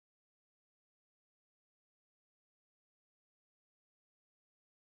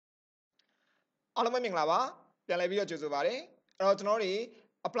အားလုံးပဲမင်္ဂလာပါပြန်လည်ပြီးတော့ကြိုဆိုပါရစေအဲ့တော့ကျွန်တော်တို့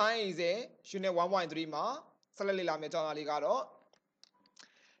apply easy unit 1.3 မှာဆက်လက်လေ့လာမယ့်အကြောင်းအရာလေးကတော့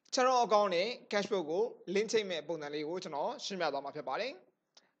channel account နဲ့ cash flow ကို link ချိတ်မဲ့ပုံစံလေးကိုကျွန်တော်ရှင်းပြသွားမှာဖြစ်ပါ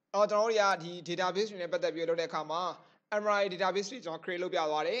တယ်အဲ့တော့ကျွန်တော်တို့ဒီ database တွေနဲ့ပတ်သက်ပြီးလုပ်တဲ့အခါမှာ MRI database တွေကျွန်တော် create လုပ်ပြ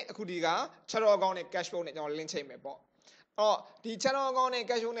သွားတယ်အခုဒီက channel account နဲ့ cash flow နဲ့ကျွန်တော် link ချိတ်မယ်ပေါ့အော်ဒီ channel account နဲ့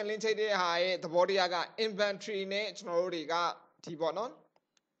cash flow နဲ့ link ချိတ်တဲ့ဟာရဲ့သဘောတရားက inventory နဲ့ကျွန်တော်တို့တွေကဒီပေါ့နော်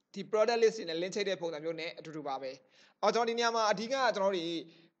ဒီ product list တွေနဲ့ link ချိတ်တဲ့ပုံစံမျိုးနဲ့အတူတူပါပဲ။ကျွန်တော်ဒီနေရာမှာအဓိက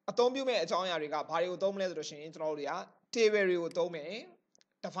ကျွန်တော်တို့အသုံးပြုမဲ့အကြောင်းအရာတွေကဘာတွေကိုသုံးမလဲဆိုလို့ရှိရင်ကျွန်တော်တို့တွေက table တွေကိုသုံးမယ်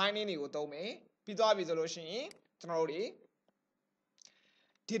defining တွေကိုသုံးမယ်ပြီးသွားပြီဆိုလို့ရှိရင်ကျွန်တော်တို့တွေ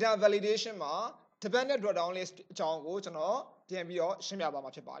data validation မှာ dependent drop down list အကြောင်းကိုကျွန်တော်ပြန်ပြီးတော့ရှ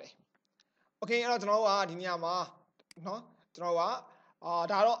င်းပြသွားမှာဖြစ်ပါတယ်။ Okay အဲ့တော့ကျွန်တော်တို့ကဒီနေရာမှာเนาะကျွန်တော်က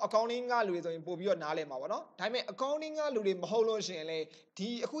ဒါတော့ accounting ကလူတွေဆိုရင်ပို့ပြီးတော့နားလည်မှာပေါ့နော်ဒါပေမဲ့ accounting ကလူတွေမဟုတ်လို့ရှိ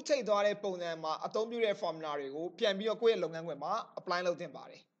ရင်လေဒီအခုချိန်သွားတဲ့ပုံစံမှာအသုံးပြုတဲ့ formula တွေကိုပြန်ပြီးတော့ကိုယ့်ရဲ့လုပ်ငန်းခွင်မှာ apply လုပ်သင့်ပါ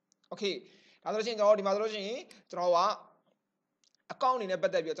တယ် Okay ဒါဆိုလို့ရှိရင်ကျွန်တော်ဒီမှာဆိုလို့ရှိရင်ကျွန်တော်က account အနေနဲ့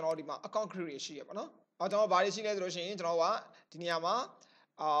ပတ်သက်ပြီးတော့ကျွန်တော်ဒီမှာ account group တွေရှိရပါတော့ကျွန်တော်ဘာတွေရှိလဲဆိုလို့ရှိရင်ကျွန်တော်ကဒီနေရာမှာ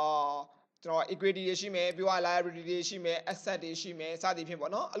ကျွန်တော် equity တွေရှိမယ်ပြီးတော့ liability တွေရှိမယ် asset တွေရှိမယ်စသည်ဖြင့်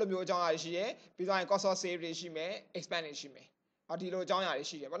ပေါ့နော်အဲ့လိုမျိုးအကြောင်းအရာတွေရှိရပြီးတော့ cost of sale တွေရှိမယ် expense တွေရှိမယ်ဒီလိုအကြောင်းအရာတွေ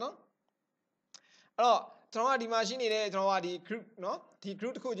ရှိတယ်ပေါ့နော်အဲ့တော့ကျွန်တော်ကဒီမှာရှိနေတဲ့ကျွန်တော်ကဒီ group เนาะဒီ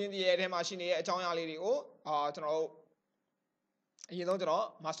group တစ်ခုချင်းတည်းရဲ့အထဲမှာရှိနေတဲ့အကြောင်းအရာလေးတွေကိုကျွန်တော်အရင်ဆုံးကျွန်တော်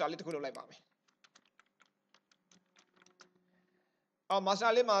master လေးတစ်ခုလုပ်လိုက်ပါမယ်master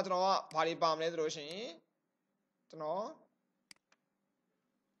လေးမှာကျွန်တော်ကဘာတွေပါမလဲဆိုလို့ရှိရင်ကျွန်တော်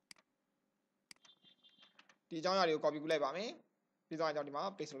ဒီအကြောင်းအရာတွေကို copy ကူးလိုက်ပါမယ်ပြီးတော့ကျွန်တော်ဒီမှာ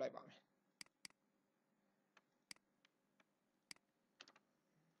paste လုပ်လိုက်ပါမယ်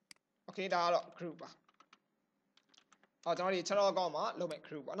Okay ဒါကတော့ group ပါကျွန်တော်ဒီ channel account မှာလုပ်မဲ့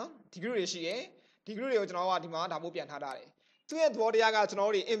group ပေါ့နော်ဒီ group တွေရှိရယ်ဒီ group တွေကိုကျွန်တော်ကဒီမှာဒါမျိုးပြန်ထားတာတယ်သူ့ရဲ့သဘောတရားကကျွန်တော်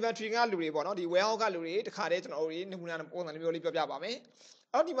တို့ inventory ကလူတွေပေါ့နော်ဒီ warehouse ကလူတွေတခါတည်းကျွန်တော်တို့နမူနာပုံစံမျိုးလေးပြောပြပါ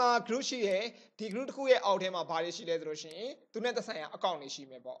မယ်အဲ့ဒီမှာ group ရှိရယ်ဒီ group တစ်ခုရဲ့အောက်ထဲမှာဘာတွေရှိလဲဆိုလို့ရှိရင်သူနဲ့သက်ဆိုင်ရာ account တွေရှိ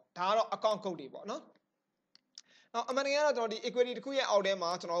မယ်ပေါ့ဒါကတော့ account code တွေပေါ့နော်အမှန်တကယ်ကတော့ကျွန်တော်ဒီ equity တစ်ခုရဲ့အောက်ထဲမှာ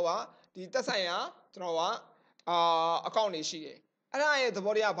ကျွန်တော်ကဒီသက်ဆိုင်ရာကျွန်တော်ကaccount တွေရှိတယ်အဲ့ဒါရဲ့သ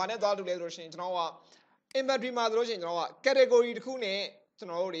ဘောတရားကဘာနဲ့သွားတူလဲဆိုလို့ရှိရင်ကျွန်တော်က inventory မှာဆိုလို့ရှိရင်ကျွန်တော်က category တစ်ခုနဲ့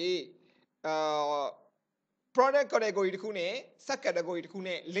ကျွန်တော်တို့တွေproduct category တစ်ခုနဲ့ sub category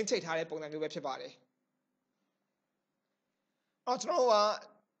တစ်ခုနဲ့ link ချိတ်ထားတဲ့ပုံစံမျိုးပဲဖြစ်ပါတယ်ကျွန်တော်က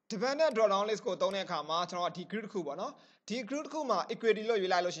dependent drop down list ကိုသုံးတဲ့အခါမှာကျွန်တော်ကဒီ group တစ်ခုပေါ့နော်ဒီ group တစ်ခုမှာ equity လို့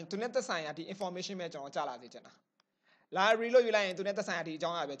ရွေးလိုက်လို့ရှိရင်သူနဲ့သက်ဆိုင်ရာဒီ information ပဲကျွန်တော်ကြားလာစေချင်တာ library လို့ယူလိုက်ရင်သူနဲ့သက်ဆိုင်ရာဒီအကြော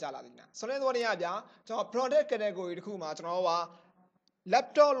င်းအရာပဲကြားလာသေးတယ်။ဆိုတဲ့သဘောတရားပြကျွန်တော် product category တခုမှာကျွန်တော်က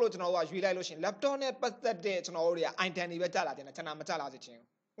laptop လို့ကျွန်တော်ကရွေးလိုက်လို့ရှိရင် laptop နဲ့ပတ်သက်တဲ့ကျွန်တော်တို့တွေက item တွေပဲကြားလာတယ်ကျွန်တော်မကြားလာစေချင်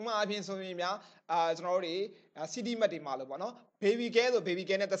ဘူး။ဥပမာအပြင်ဆိုရင်များကျွန်တော်တို့တွေ CD mat တွေမှာလို့ပေါ့နော် baby care ဆို baby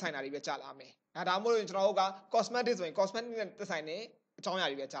care နဲ့သက်ဆိုင်တာတွေပဲကြားလာမယ်။ဒါမှမဟုတ်ရင်ကျွန်တော်တို့က cosmetic ဆိုရင် cosmetic နဲ့သက်ဆိုင်တဲ့အကြောင်း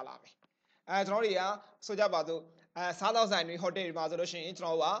အရာတွေပဲကြားလာမယ်။ကျွန်တော်တွေကဆိုကြပါစို့စားသောက်ဆိုင်တွေ hotel တွေမှာဆိုလို့ရှိရင်ကျွန်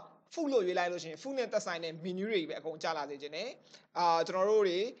တော်တို့ကfood လို့ရွေးလိုက်လို့ရှိရင် food နဲ့သက်ဆိုင်တဲ့ menu တွေပဲအကုန်ကြားလာစေခြင်းနဲ့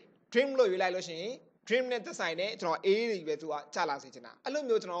ကျွန်တော်တို့တွေ drink လို့ရွေးလိုက်လို့ရှိရင် drink နဲ့သက်ဆိုင်တဲ့ကျွန်တော် A တွေပဲသူကကြားလာစေခြင်းတာအဲ့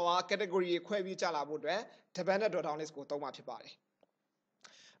လိုမျိုးကျွန်တော်က category တွေခွဲပြီးကြားလာဖို့အတွက် dependent drop down list ကိုသုံးမှာဖြစ်ပါတယ်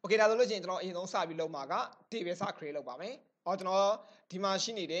Okay ဒါဆိုလို့ရှိရင်ကျွန်တော်အရင်ဆုံးစပြီးလုပ်မှာက table စ create လုပ်ပါမယ်ကျွန်တော်ဒီ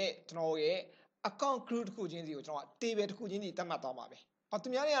မှာရှိနေတဲ့ကျွန်တော်ရဲ့ account group တစ်ခုချင်းစီကိုကျွန်တော် table တစ်ခုချင်းစီသတ်မှတ်သွားမှာပဲသူ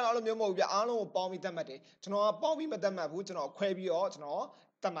များတွေကတော့အဲ့လိုမျိုးမဟုတ်ဘူးပြအားလုံးကိုပေါင်းပြီးသတ်မှတ်တယ်ကျွန်တော်ကပေါင်းပြီးမသတ်မှတ်ဘူးကျွန်တော်ခွဲပြီးတော့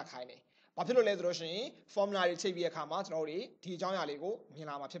ကျွန်တော်သတ်မှတ်ခိုင်းတယ်။ဘာဖြစ်လို့လဲဆိုတော့ရှင် formula တွေချိန်ပြီးတဲ့အခါမှာကျွန်တော်တို့ဒီအကြောင်းအရာလေး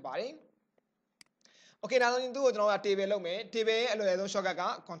ကိုမြင်လာမှာဖြစ်ပါတယ်။ Okay ဒါဆိုရင်သူ့ကိုကျွန်တော်က table လုပ်မယ်။ table ရဲ့အလွယ်ဆုံး shortcut က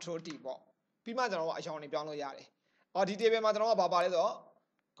control T ပေါ့။ပြီးမှကျွန်တော်ကအရောင်တွေပြောင်းလို့ရတယ်။ဒီ table မှာကျွန်တော်ကဘာပါလဲဆိုတော့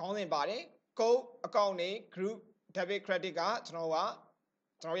ခေါင်းစဉ်ပါတယ်။ code account တွေ group debit credit ကကျွန်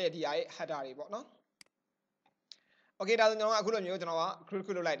တော်ရဲ့ဒီဟာရဲ့ header တွေပေါ့နော်။ Okay ဒါဆိုကျွန်တော်ကအခုလိုမျိုးကျွန်တော်က group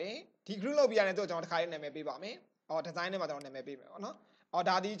လုပ်လိုက်တယ်။ဒီ group လုပ်ပြီးရတယ်သူ့ကိုကျွန်တော်တစ်ခါလေးနာမည်ပေးပါမယ်။ design ထဲမှာကျွန်တော်နာမည်ပေးမယ်ပေါ့နော်။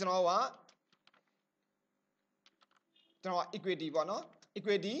ဒါဒီကျွန်တော်ကequity ပေါ့နော်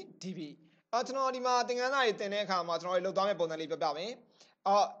equity DB ကျွန်တော်ဒီမှာသင်ခန်းစာတွေသင်တဲ့အခါမှာကျွန်တော်တို့လုပ်သွားမယ့်ပုံစံလေးပြောပြမယ်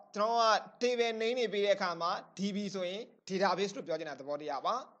ကျွန်တော်က table name တွေပေးတဲ့အခါမှာ DB ဆိုရင် database လို့ပြောချင်တာသဘောတရား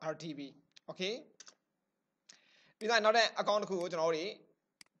ပါDB okay ပြီးတော့နောက်တဲ့ account တစ်ခုကိုကျွန်တော်တို့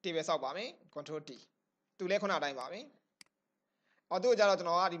table ဆောက်ပါမယ် control T သူလည်းခုနအတိုင်းပါပဲသူ့ကိုကြတော့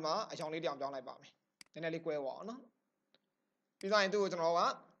ကျွန်တော်ကဒီမှာအရောင်လေးတောင်ပြောင်းလိုက်ပါမယ်နည်းနည်းလေးကွဲသွားအောင်နော်ပြီးတော့ရင်သူ့ကိုကျွန်တော်က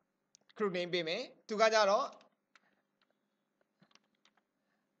group name ပေးမယ်သူကကြတော့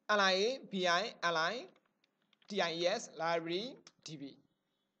LIA BI LI TIES library DB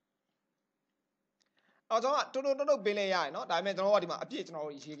ကျွန်တော်ကတိုးပေးလိုက်ရတယ်เนาะဒါပေမဲ့ကျွန်တော်ကဒီမှာအပြည့်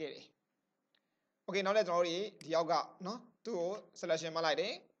ကျွန်တော်ရေးခဲ့တယ် Okay နောက်လည်းကျွန်တော်တို့ဒီအောက်ကနော်သူ့ကို selection မှလိုက်တ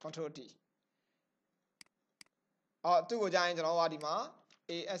ယ် control D သူ့ကိုကြာရင်ကျွန်တော်တို့ကဒီမှာ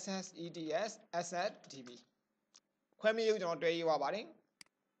ASSETS asset DB ခွဲမိကိုကျွန်တော်တွဲရေးသွားပါတယ်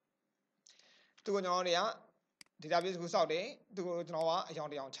သူ့ကိုကျွန်တော်တို့တွေက database ကိုစောက်တယ်သူ့ကိုကျွန်တော်ကအယောင်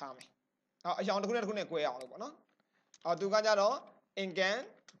တစ်ယောင်ချမယ်အယောင်တစ်ခုနဲ့တစ်ခုနဲ့꿰အောင်လို့ပေါ့နော်သူကကြတော့ incan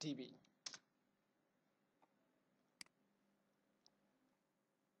DB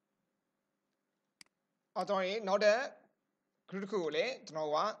ကျွန်တော်ရေနောက်တဲ့ group တစ်ခုကိုလည်းကျွန်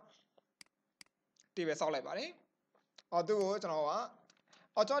တော်က table စောက်လိုက်ပါတယ်သူ့ကိုကျွန်တော်က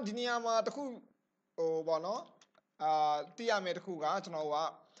ကျွန်တော်ဒီနေရာမှာတစ်ခုပေါ့နော်သိရမယ်တစ်ခုကကျွန်တော်က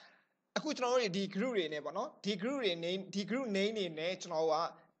အခုကျွန်တော်တို့ဒီ group တွေနဲ့ပေါ့နော်ဒီ group name တွေနဲ့ကျွန်တော်က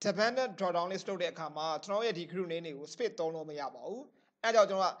dependent drop down list လုပ်တဲ့အခါမှာကျွန်တော်ရဲ့ဒီ group name တွေကို space သုံးလို့မရပါဘူးအဲကြောင့်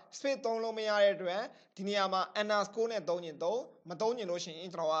ကျွန်တော်က space သုံးလို့မရတဲ့အတွက်ဒီနေရာမှာ underscore နဲ့သုံးရင်သုံးမသုံးရင်လို့ရှိရင်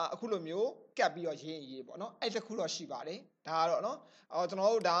ကျွန်တော်ကအခုလိုမျိုးကတ်ပြီးတော့ရေးပေါ့နော်အဲ့တစ်ခုတော့ရှိပါတယ်ဒါကတော့နော်ကျွန်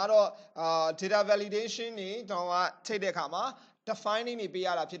တော်တို့ဒါကတော့data validation တွေကျွန်တော်ကချိန်တဲ့အခါမှာ defining တွေပေးရ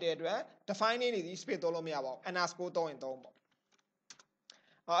တာဖြစ်တဲ့အတွက် defining တွေဒီ space သုံးလို့မရပါဘူး underscore သုံးရင်သုံးပေါ့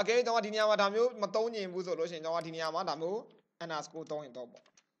အကယ်၍ကျွန်တော်ဒီနေရာမှာဒါမျိုးမသုံးညင်ဘူးဆိုလို့ရှိရင်ကျွန်တော်ဒီနေရာမှာဒါမျိုး underscore သုံးရင်သုံးပေါ့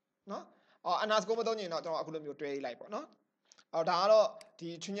နော်underscore မသုံးညင်တော့ကျွန်တော်အခုလိုမျိုးတွဲရေးလိုက်ပေါ့နော်ဒါကတော့ဒီ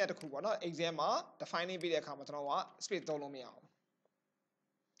ချွင်းချက်တစ်ခုပေါ့နော် exam မှာ defining ပေးတဲ့အခါမှာကျွန်တော်က space သုံးလို့မရအော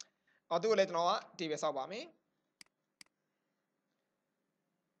င်သူ့ကိုလည်းကျွန်တော်က table ဆောက်ပါမယ်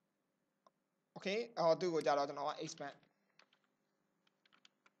okay သူ့ကိုကြာတော့ကျွန်တော်က expand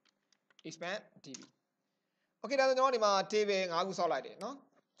db okay ဒါဆိုကျွန်တော်ဒီမှာ table 5ခုဆောက်လိုက်တယ်နော်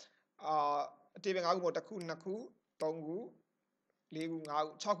table 5ခုပေါ့1ခု2ခု3ခု4ခု5ခု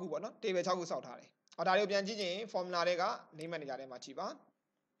6ခုပေါ့နော် table 6ခုဆောက်ထားတယ်ဒါတွေကိုပြန်ကြည့်ရင် formula တွေက name manager ထဲမှာကြည့်ပါ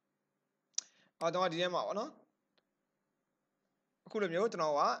ကျွန်တော်ဒီထဲမှာပေါ့နော်အခုလိုမျိုးကျွန်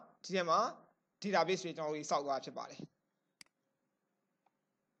တော်ကဒီထဲမှာ database တွေကျွန်တော်တို့စောက်သွားဖြစ်ပါတယ်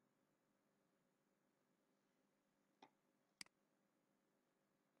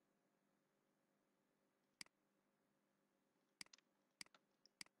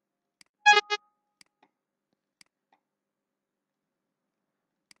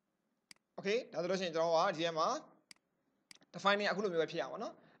okay ဒါဆိုလို့ရှိရင်ကျွန်တော်ကဒီထဲမှာ define နေအခုလိုမျိုးပဲဖြစ်ရပါ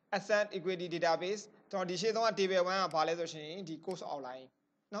တော့ asset equity database ကျွန်တော်ဒီရှေ့ဆုံးက table 1ကဘာလဲဆိုရှင်ဒီ course outline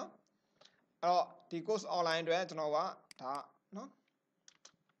เนาะအဲ့တော့ဒီ course outline အတွက်ကျွန်တော်ကဒါเนาะ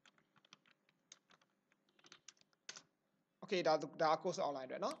okay ဒါ course outline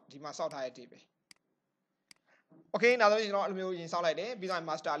အတွက်เนาะဒီမှာစောက်ထားတဲ့ table okay နောက်ဆုံးကျွန်တော်အဲ့လိုမျိုးရင်စောက်လိုက်တယ်ပြီးတော့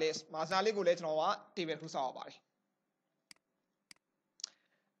master list ကိုလည်းကျွန်တော်က table တစ်ခုစောက်ရပါတယ်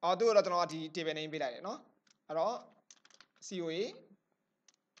သူ့ကိုတော့ကျွန်တော်ကဒီ table name ပေးလိုက်တယ်เนาะအဲ့တော့ COA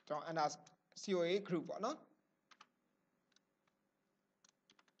ကျွန်တော် under COA group ပေါ့เนาะ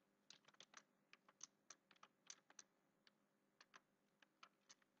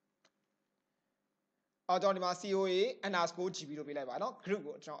ကျွန်တော်ဒီမှာ COA underscore GB လို့ပေးလိုက်ပါเนาะ group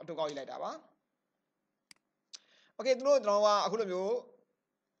ကိုကျွန်တော်အတူကောက်ရေးလိုက်တာပါ okay ကျွန်တော်ကအခုလိုမျိုး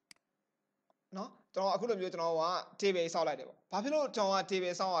เนาะကျွန်တော်အခုလိုမျိုးကျွန်တော်က table ဆောက်လိုက်တယ်ပေါ့ဘာဖြစ်လို့ကျွန်တော်က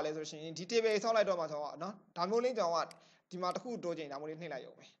table ဆောက်ရလဲဆိုရှင်ဒီ table ဆောက်လိုက်တော့မှကျွန်တော်ကเนาะဒါမျိုးလေးကျွန်တော်ကဒီမှာတစ်ခုတိုးချိန်ဒါမျိုးလေးနှိပ်လိုက်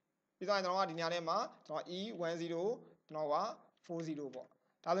ရုံပဲပြီးတော့ကျွန်တော်ကဒီညာထဲမှာကျွန်တော် E10 ကျွန်တော်က40ပေါ့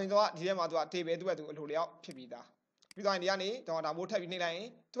ဒါဆိုရင်ကျွန်တော်ကဒီထဲမှာသူက table သူ့ရဲ့သူအလိုလျောက်ဖြစ်ပြီးသားပြီးတော့ဒီကနေကျွန်တော်ဒါမျိုးထပ်ပြီးနှိပ်လိုက်ရင်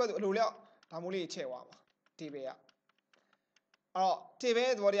သူ့ရဲ့သူအလိုလျောက်ဒါမျိုးလေးချဲ့သွားမှာ table ကအဲ့တော့ table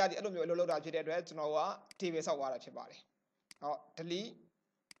ရဲ့သဘောတရားဒီအဲ့လိုမျိုးအလုပ်လုပ်တာဖြစ်တဲ့အတွက်ကျွန်တော်က table ဆောက်သွားတာဖြစ်ပါတယ်delete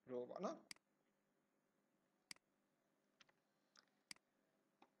row ပေါ့နော်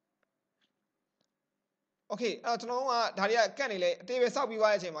okay အဲ့တော့ကျွန်တော်ကဒါတွေကကတ်နေလဲ table ဆောက်ပြီး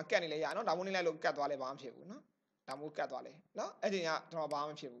သွားတဲ့အချိန်မှာကတ်နေလဲရနော်ဒါမှမဟုတ်လိုက်လို့ကတ်သွားလဲဘာမှမဖြစ်ဘူးနော်ဒါမှမဟုတ်ကတ်သွားလဲနော်အဲ့ချိန်ကကျွန်တော်ဘာမှ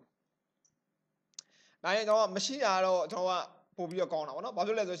မဖြစ်ဘူးဒါရင်ကျွန်တော်ကမရှိတာတော့ကျွန်တော်ကပို့ပြီးတော့ကောင်းတာပေါ့နော်ဘာ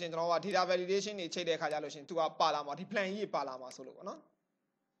ဖြစ်လဲဆိုရှင်ကျွန်တော်က data validation တွေချိန်တဲ့ခါကျလို့ရှင်သူကပါလာမှာဒီ plan ကြီးပါလာမှာဆိုလို့ပေါ့နော်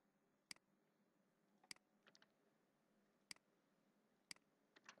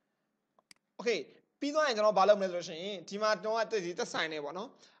okay ပြီးသွားရင်ကျွန်တော်ဘာလုပ်မလဲဆိုရှင်ဒီမှာကျွန်တော်ကဒီသက်ဆိုင်နေပေါ့နော်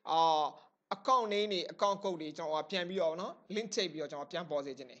account name တွေ account code တွေကျွန်တော်ပြန်ပြီးတော့เนาะ link ချိန်ပြီးတော့ကျွန်တော်ပြန်ပေါ်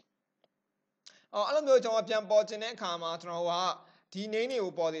စေခြင်းတယ်အဲ့လိုမျိုးကျွန်တော်ပြန်ပေါ်ခြင်းတဲ့အခါမှာကျွန်တော်ကဒီ name တွေ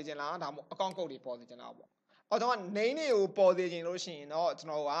ကိုပေါ်စေခြင်းလားဒါမှမဟုတ် account code တွေပေါ်စေခြင်းလားပေါ့ကျွန်တော်က name တွေကိုပေါ်စေခြင်းလို့ရှိရင်တော့ကျွန်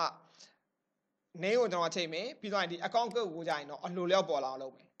တော်က name ကိုကျွန်တော်ချိန်မယ်ပြီးတော့ဒီ account code ကိုကြာရင်တော့အလိုလျောက်ပေါ်လာအောင်လု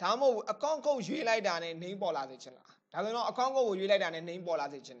ပ်မယ်ဒါမှမဟုတ် account code ရွေးလိုက်တာနဲ့ name ပေါ်လာစေခြင်းလားဒါဆိုတော့ account code ကိုရွေးလိုက်တာနဲ့ name ပေါ်လာ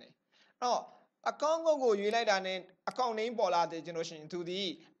စေခြင်းတယ်အဲ့တော့account code ကိုရွေးလိုက်တာနဲ့ account name ပေါ်လာတဲ့ကျွန်လို့ရှိရင်သူဒီ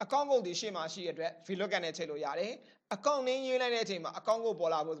account code ဒီရှေ့မှာရှိရတဲ့အတွက် VLOOKUP နဲ့ချိန်လို့ရတယ် account name ရွေးလိုက်တဲ့အချိန်မှာ account code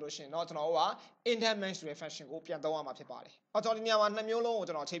ပေါ်လာဖို့ဆိုလို့ရှိရင်တော့ကျွန်တော်တို့က intent match ဆိုတဲ့ function ကိုပြန်သုံးရမှာဖြစ်ပါတယ်ကျွန်တော်ဒီနေရာမှာနှစ်မျိုးလုံးကို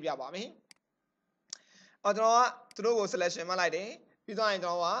ကျွန်တော်ချိန်ပြပါမယ် ကျွန်တော်ကသူတို့ကို selection မှတ်လိုက်တယ်ပြီးတော့ကျွန်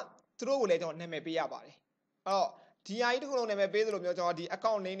တော်ကသူတို့ကိုလည်းကျွန်တော်နာမည်ပေးရပါတယ်အဲ့တော့ဒီဟာကြီးတစ်ခုလုံးနာမည်ပေးသလိုမျိုးကျွန်တော်ဒီ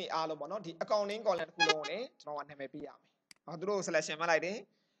account name တွေအားလုံးပေါ့နော်ဒီ account name column တစ်ခုလုံးကိုလည်းကျွန်တော်ကနာမည်ပေးရမယ်သူတို့ကို selection မှတ်လိုက်တယ်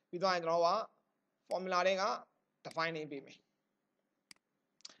ပြီးတော့ကျွန်တော်က formula တွေက define name ပေးမယ်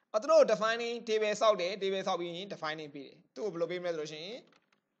သူတို့ define name table ဆောက်တယ် table ဆောက်ပြီးရင် define name ပေးတယ်သူ့ကိုဘယ်လိုပေးမလဲဆိုလို့ရှိရင်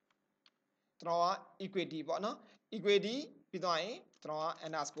ကျွန်တော်က equity ပေါ့နော် equity ပြီးတော့ရင်ကျွန်တော်က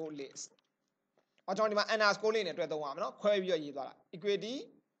underscore list ကျွန်တော်ဒီမှာ underscore လေးနဲ့တွဲသုံးရမယ်နော်ခွဲပြီးတော့ရေးသွားတာ equity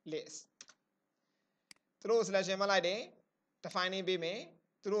list သူတို့ selection မှတ်လိုက်တယ် define name ပေးမယ်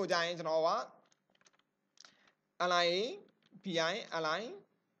သူတို့ကြာရင်ကျွန်တော်က align bi align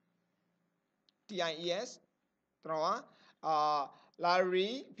tis ကျွန်တော်ကlibrary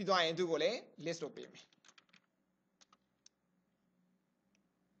ပြီးတော့ရင်သူ့ကိုလည်း list လို့ပေးမယ်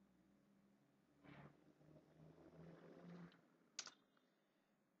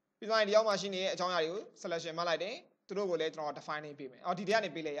ပြီးတော့ဒီအောက်မှာရှိနေတဲ့အကြောင်းအရာတွေကို selection မှတ်လိုက်တယ်သူတို့ကိုလည်းကျွန်တော် define name ပေးမယ်ဒီထဲကနေ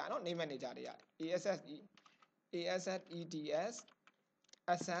ပေးလိုက်ရအောင် name manager တွေက assets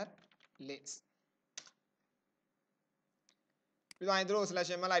asset list ပြီးတော့သူတို့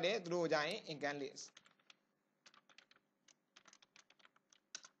selection မှတ်လိုက်တယ်သူတို့ကိုကြာရင် income list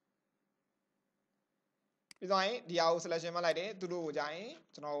ပြီးတော့ဒီဟာကို selection မှတ်လိုက်တယ်သူတို့ကိုကြာရင်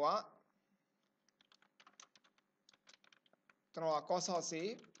ကျွန်တော်က cost of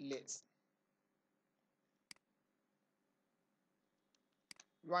sale list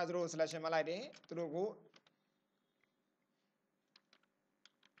ပြီးတော့သူတို့ selection မှတ်လိုက်တယ်သူတို့ကို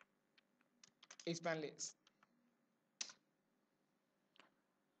expand list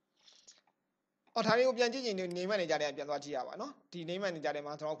ဒါတွေကိုပြန်ကြည့်ရင် name manager တွေကပြန်သွားကြည့်ရပါเนาะဒီ name manager တွေ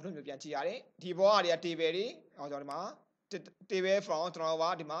မှာကျွန်တော်ခုလိုမျိုးပြန်ကြည့်ရတယ်ဒီဘောကတွေက table တွေကျွန်တော်ဒီမှာ table from ကျွန်တော်က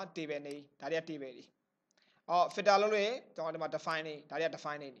ဒီမှာ table name ဒါတွေက table တွေfilter လုပ်လို့ကျွန်တော်ဒီမှာ define နေဒါတွေက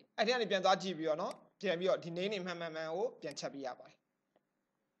define နေအဲ့ဒီကနေပြန်သွားကြည့်ပြီးတော့เนาะပြန်ပြီးတော့ဒီ name တွေမှန်ကိုပြန်ချက်ပြရပါတယ်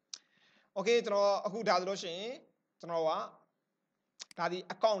okay ကျွန်တော်အခုဒါဆိုလို့ရှိရင်ကျွန်တော်ကဒါဒီ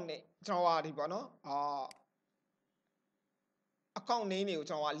account နဲ့ကျွန်တော်ကဒီပေါ့เนาะaccount name တွေကို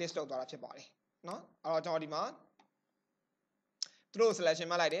ကျွန်တော်က list လုပ်သွားတာဖြစ်ပါတယ်เนาะအဲ့တော့ကျွန်တော်ဒီမှာသူတို့ selection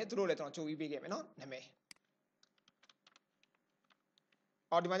မှတ်လိုက်တယ်သူတို့လည်းကျွန်တော်ကြိုပြီးပေးခဲ့မယ်เนาะနာမည်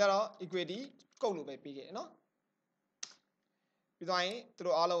ဒီမှာကျတော့ equity ကုတ်လို့ပဲပေးခဲ့တယ်เนาะပြီးသွားရင်သူ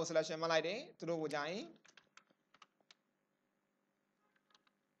တို့အားလုံးကို selection မှတ်လိုက်တယ်သူတို့ကိုကြာရင်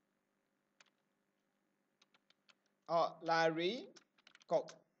library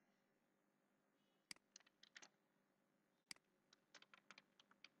code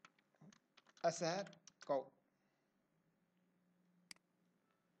asset code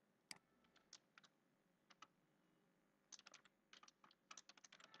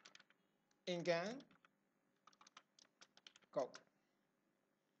income code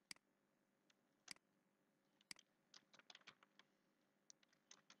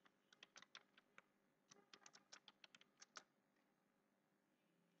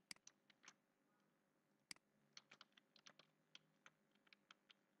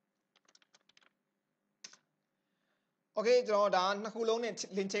okay ကျွန်တော်ဒါနှစ်ခုလုံးနဲ့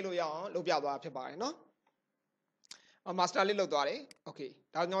link ချိတ်လို့ရအောင်လုပ်ပြသွားဖြစ်ပါတယ်เนาะmaster list လုပ်သွားတယ် okay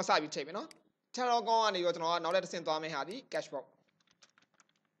ဒါကျွန်တော်စပြီးချိန်မယ်เนาะ channel ကောင်းကနေပြီးတော့ကျွန်တော်ကနောက်တစ်ဆင့်သွားမယ်ဟာဒီ cashbox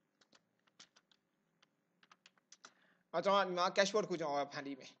ကျွန်တော်ကဒီမှာ cashbox တခုကျွန်တော်ဖန်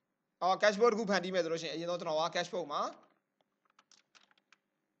တီးမယ်cashbox တခုဖန်တီးမယ်ဆိုလို့ရှိရင်အရင်ဆုံးကျွန်တော်က cashbox မှာ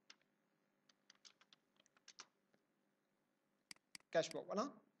cashbox ပေါ့เนา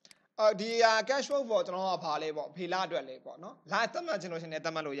ะဒီ cashbox ပေါ့ကျွန်တော်ကဘာလဲပေါ့ဖေလအတွက်လဲပေါ့เนาะလာသတ်မှတ်ခြင်းလို့ရှိရင်လည်းသ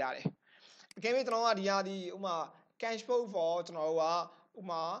တ်မှတ်လို့ရတယ်အကယ်၍ကျွန်တော်ကဒီဟာဒီဥမာ cashbox for ကျွန်တော်ကဥ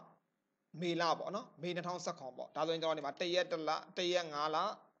မာမေလပေါ့เนาะမေ2019ပေါ့ဒါဆိုရင်ကျွန်တော်ဒီမှာ1ရက်5လ2018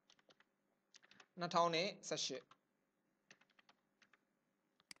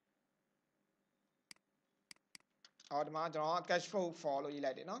ဒီမှာကျွန်တော် cashbox for လို့ရေး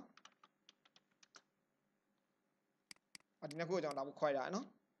လိုက်တယ်เนาะဒီနှစ်ခုကိုကျွန်တော်ဒါခွဲထားတယ်เนาะ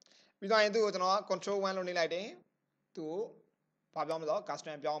ပြီးတော့ရင်သူ့ကိုကျွန်တော် control 1လို့နေလိုက်တယ်သူ့ကိုဘာပြောမလဲဆိုတော့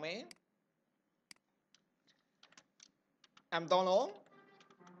custom ပြောင်းမယ် m3 လုံး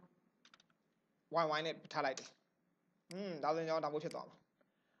yy နဲ့ထားလိုက်တယ်ဒါဆိုရင်ကျွန်တော်ဒါမျိုးဖြစ်သွားမှာ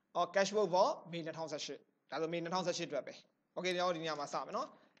cashbox for မေ2018ဒါဆိုမေ2018အတွက်ပဲ okay ကျွန်တော်ဒီနေရာမှာစမယ်เนาะ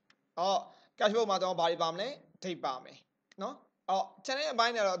cashbox မှာကျွန်တော်ဘာတွေပါမလဲ date ပါမယ်เนาะchannel အပို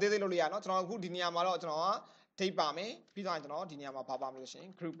င်းနဲ့တော့အသေးသေးလုပ်လို့ရเนาะကျွန်တော်အခုဒီနေရာမှာတော့ကျွန်တော်က date ပါမယ်ပြီးတော့ကျွန်တော်ဒီနေရာမှာဘာပါမလို့ရှိရ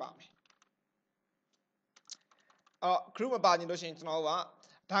င် group ပါမယ်group မပါခြင်းလို့ရှိရင်ကျွန်တော်က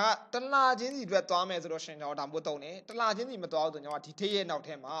ဒါကတလားချင်းစီအတွက်သွားမယ်ဆိုတော့ရှင်ကျွန်တော်ဒါမျိုးတုံးတယ်တလားချင်းစီမသွားဘူးဆိုကျွန်တော်ဒီ date ရဲ့နောက်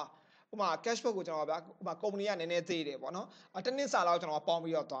ထဲမှာဥပမာ cashbox ကိုကျွန်တော်ဗျာဥပမာ company ကနည်းနည်းသေးတယ်ပေါ့နော်တနည်းစာလောက်ကျွန်တော်ပေါင်း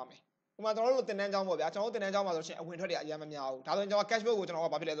ပြီးတော့သွားမယ် ဥပမာကျွန်တော်တို့တင်တန်းကြောင်းပေါ့ဗျာကျွန်တော်တို့တင်တန်းကြောင်းမှာဆိုရှင်အဝင်ထွက်တွေအများမများဘူးဒါဆိုရင်ကျွန်တော် cash flow ကိုကျွန်တော်က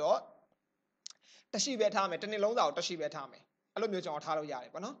ဘာဖြစ်လဲဆိုတော့တရှိပဲထားမယ်တစ်နှစ်လုံးစာကိုတရှိပဲထားမယ်အဲ့လိုမျိုးကျွန်တော်ထားလို့ရတ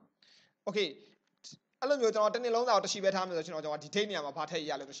ယ်ပေါ့နော် okay အဲ့လိုမျိုးကျွန်တော်တစ်နှစ်လုံးစာကိုတရှိပဲထားမယ်ဆိုကျွန်တော်ဒီ date နေရာမှာဘာထည့်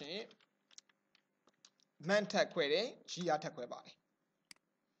ရလဲဆိုရှင် month ထက်ခွဲတယ် year ထက်ခွဲပါတယ်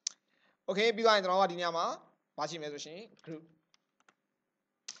okay ပြီးသွားရင်ကျွန်တော်ကဒီနေရာမှာဘာရှိမလဲဆိုရှင် group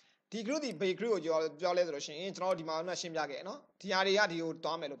ဒီ group ဒီ base group ကိုပြောလဲဆိုလို့ရှိရင်ကျွန်တော်ဒီမှာရှင်းပြခဲ့เนาะဒီဟာတွေကဒီကို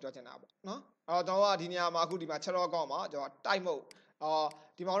သွားမယ်လို့ပြောချင်တာပေါ့เนาะအဲ့တော့ကျွန်တော်ကဒီနေရာမှာအခုဒီမှာ chart ကောက်မှာကျွန်တော် type mode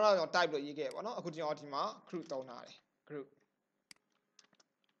ဒီမှာတော့ကျွန်တော် type လို့ရေးခဲ့ပေါ့เนาะအခုကျွန်တော်ဒီမှာ group သုံးထားတယ် group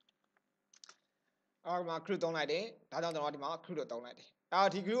အဲ့ဒီမှာ group သုံးလိုက်တယ်ဒါကြောင့်ကျွန်တော်ဒီမှာ group လို့သုံးလိုက်တယ်အဲ့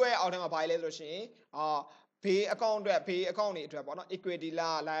တော့ဒီ group ရဲ့အောက်ထဲမှာဘာလဲဆိုလို့ရှိရင်ဘေး account အတွက်ဘေး account တွေအတွက်ပေါ့เนาะ equity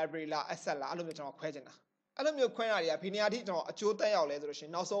လား liability လား asset လားအဲ့လိုမျိုးကျွန်တော်ခွဲချင်တာအဲ့လိုမျိုးခွဲတာတွေကဘယ်နေရာထိကျွန်တော်အကျိုးသက်ရောက်လဲဆိုလို့ရှိရ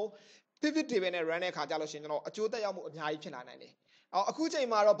င်နောက်ဆုံး pivot table နဲ့ run တဲ့ခါကြလို့ရှိရင်ကျွန်တော်အကျိုးသက်ရောက်မှုအများကြီးဖြစ်လာနိုင်တယ်အခုချိန်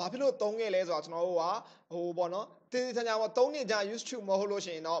မှာတော့ဘာဖြစ်လို့သုံးခဲ့လဲဆိုတော့ကျွန်တော်တို့ကဟိုပေါ့နော်တင်းတင်းချာချာပေါ့3နှစ်ကြာ use to မဟုတ်လို့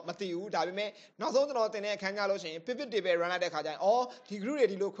ရှိရင်တော့မသိဘူးဒါပေမဲ့နောက်ဆုံးကျွန်တော်တင်တဲ့အခန်းကြလို့ရှိရင် pivot table run လိုက်တဲ့ခါကျရင်ဒီ group တွေ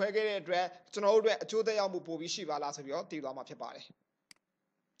ဒီလိုခွဲခဲ့တဲ့အတွက်ကျွန်တော်တို့အတွက်အကျိုးသက်ရောက်မှုပိုပြီးရှိပါလားဆိုပြီးတော့တည်သွားမှာဖြစ်ပါတယ်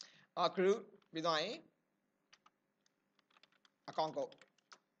group ပြီးသွားရင် account code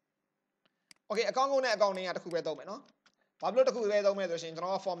okay account code နဲ့ account name ကတစ်ခုပဲသုံးမယ်နော်ဘာဖြစ်လို့တစ်ခုပဲသုံးမယ်ဆိုရှင်ကျွန်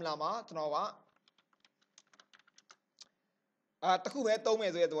တော်က formula မှာကျွန်တော်ကတစ်ခုပဲသုံးမ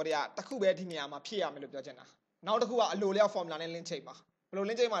ယ်ဆိုတဲ့သဘောတရားတစ်ခုပဲဒီနေရာမှာဖြည့်ရမယ်လို့ပြောချင်တာနောက်တစ်ခုကအလိုလျောက် formula နဲ့ link ချိန်ပါဘယ်လို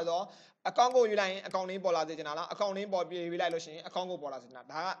link ချိန်ပါလဲဆိုတော့ account ကိုယူလိုက်ရင် account name ပေါ်လာစေချင်တာလား account name ပေါ်ပြေးလိုက်လို့ရှိရင် account ကိုပေါ်လာစေချင်တာ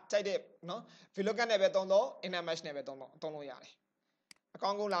ဒါကကြိုက်တဲ့နော် VLOOKUP နဲ့ပဲသုံးတော့ inner mesh နဲ့ပဲသုံးလို့ရတယ်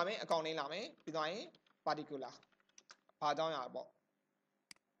account ကိုလာမယ် account name လာမယ်ပြီးသွားရင် particular ဘာအကြောင်းအရာပေါ့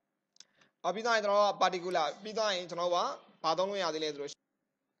ပြီးသွားရင်ကျွန်တော်က particular ပြီးသွားရင်ကျွန်တော်ကဘာသုံးလို့ရသေးလဲဆို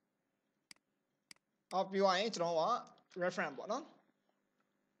တော့ပြီးသွားရင်ကျွန်တော်က reference ပေါ့နော်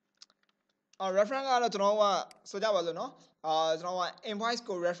reference ကတော့ကျွန်တော်ကဆိုကြပါစို့နော်ကျွန်တော်က invoice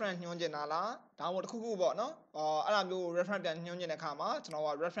ကို reference ညွှန်းချင်တာလားဒါမှမဟုတ်တစ်ခုခုပေါ့နော်အဲ့ဒါမျိုး reference ပြန်ညွှန်းချင်တဲ့အခါမှာကျွန်တော်က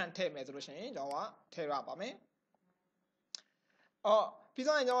reference ထည့်မယ်ဆိုလို့ရှိရင်ကျွန်တော်ကထည့်ရပါမယ်ပြီး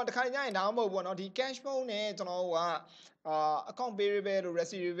တော့ကျွန်တော်တခါညရင်ဒါမှမဟုတ်ဘူးပေါ့နော်ဒီ cash flow နဲ့ကျွန်တော်ကaccount payable တို့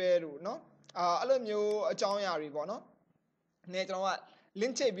receivable တို့နော်အဲ့လိုမျိုးအကြောင်းအရာတွေပေါ့နော်နဲ့ကျွန်တော်က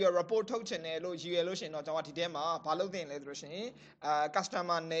link ချိန်ပြီးတော့ report ထုတ်ချင်တယ်လို့ရည်ရွယ်လို့ရှိရင်တော့ကျွန်တော်ကဒီထဲမှာဘာလုပ်သင့်လဲဆိုလို့ရှိရင်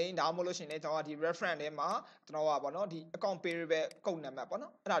customer name ဒါမှမဟုတ်လို့ရှိရင်လည်းကျွန်တော်ကဒီ reference ထဲမှာကျွန်တော်ကပေါ့နော်ဒီ account payable code number ပေါ့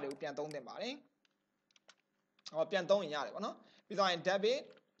နော်အဲ့ဒါတွေကိုပြန်သုံးသင့်ပါတယ်ပြန်သုံးရင်ရတယ်ပေါ့နော်ပြီးတော့ရင် debit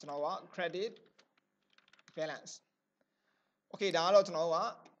ကျွန်တော်က credit balance okay ဒါကတော့ကျွန်တော်က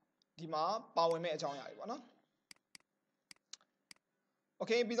ဒီမှာပါဝင်မဲ့အကြောင်းအရာတွေပေါ့နော်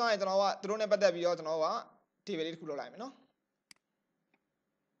okay ပြီးတော့ရင်ကျွန်တော်ကသူတို့နဲ့ပတ်သက်ပြီးတော့ကျွန်တော်က table လေးတစ်ခုလုပ်လိုက်မယ်နော်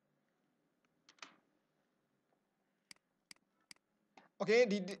okay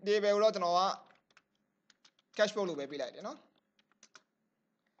ဒီ table ကိုတော့ကျွန်တော်က cash flow လို့ပဲပေးလိုက်တယ်နော်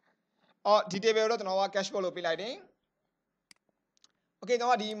ဒီ table ကိုတော့ကျွန်တော်က cash flow လို့ပေးလိုက်တယ် okay ကျွန်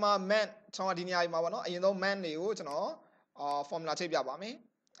တော်ကဒီမှာ man ကျွန်တော်ကဒီနေရာကြီးမှာပေါ့နော်အရင်ဆုံး man တွေကိုကျွန်တော်formula ချိန်ပြပါမယ်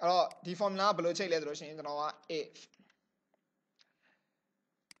အဲ့တော့ဒီ formula ဘယ်လိုချိန်လဲဆိုလို့ရှိရင်ကျွန်တော်က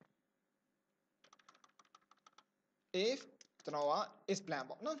if ကျွန်တော်က is plan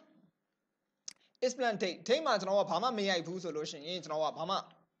ပေါ့နော် is plan date မှာကျွန်တော်ကဘာမှမရိုက်ဘူးဆိုလို့ရှိရင်ကျွန်တော်ကဘာမှ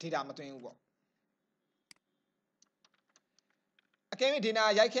data မသွင်းဘူးပေါ့အကယ်၍ data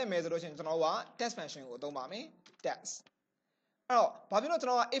ရိုက်ခဲ့မယ်ဆိုလို့ရှိရင်ကျွန်တော်က test function ကိုသုံးပါမယ် test အဲ့တော့ဘာဖြစ်လို့ကျွ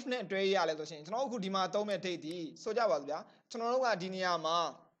န်တော်က if နဲ့တွဲရလဲဆိုရှင်ကျွန်တော်အခုဒီမှာသုံးမဲ့ date ဒီဆိုကြပါစို့ဗျာကျွန်တော်တို့ကဒီနေရာမှာ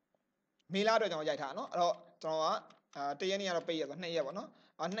မေလအတွက်ကျွန်တော်ရိုက်ထားတာเนาะအဲ့တော့ကျွန်တော်ကတရက်နေ့ကတော့ပိတ်ရက်ဆို2ရက်ပေါ့နော်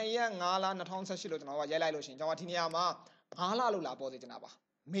2ရက်5လ2018လို့ကျွန်တော်ကရိုက်လိုက်လို့ရှင်ကျွန်တော်ကဒီနေရာမှာ5လလို့လာပေါ်စေချင်တာပါ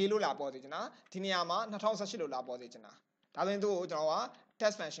မေလို့လာပေါ်စေချင်တာဒီနေရာမှာ2018လို့လာပေါ်စေချင်တာဒါဆိုရင်သူ့ကိုကျွန်တော်က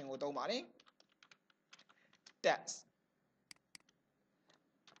test function ကိုသုံးပါတယ် test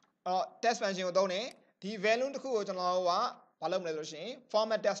test function ကိုသုံးတယ်ဒီ value တစ်ခုကိုကျွန်တော်ကဘာလုပ်မလဲဆိုရှင်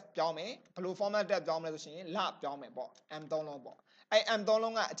format test ပြောင်းမယ်ဘယ်လို format test ပြောင်းမလဲဆိုရှင်လပြောင်းမယ်ပေါ့ m3 လုံးပေါ့m3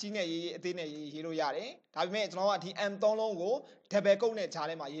 လုံးကအကြီးနဲ့ရေးအသေးနဲ့ရေးလို့ရတယ်ဒါပေမဲ့ကျွန်တော်ကဒီ m3 လုံးကို double quote နဲ့ဂျား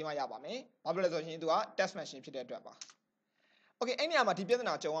ထဲမှာရေးမှရပါမယ်ဘာဖြစ်လဲဆိုရင်သူက test function ဖြစ်တဲ့အတွက်ပါ okay အဲ့နေရာမှာဒီပြဿ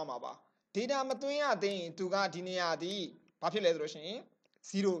နာကြုံရမှာပါ data မသွင်းရသေးရင်သူကဒီနေရာဒီဘာဖြစ်လဲဆိုလို့ရှိရင်0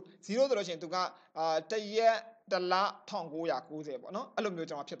ဆိုလို့ရှိရင်သူကတရက်တလ1990ပေါ့နော်အဲ့လိုမျိုး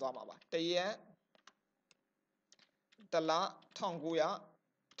ကျွန်တော်ဖြစ်သွားမှာပါတရက်တလ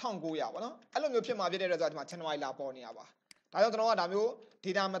1900ပေါ့နော်အဲ့လိုမျိုးဖြစ်မှာဖြစ်တဲ့အတွက်ဆိုတော့ဒီမှာ January လာပေါ်နေရပါဒါကြောင့်ကျွန်တော်ကဒါမျိုး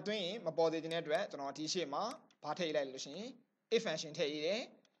data မသွင်းရင်မပေါ်သေးတဲ့အတွက်ကျွန်တော်ဒီရှေ့မှာဘာထည့်လိုက်လို့ရှိရင် if function ထည့်ရတယ်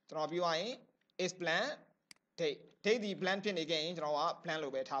ကျွန်တော်ပြီးသွားရင် is plan date ဒီ plan ဖြစ်နေခဲ့ရင်ကျွန်တော်က plan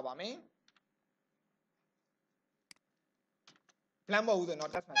လို့ပဲထားပါမယ် blank မဟုတ်ဘူးဆိုရင်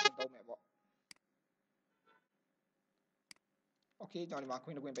တော့ test function သုံးမယ်ပေါ့ okay ကျွန်တော်ဒီမှာ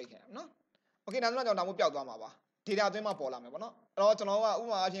queen ပိတ်ခဲ့ရအောင်နော် okay နောက်ဆုံးတော့ကျွန်တော်ဒါမှပျောက်သွားမှာပါ data အတွင်းမှာပေါ်လာမယ်ပေါ့နော်အဲ့တော့ကျွန်တော်ကဥ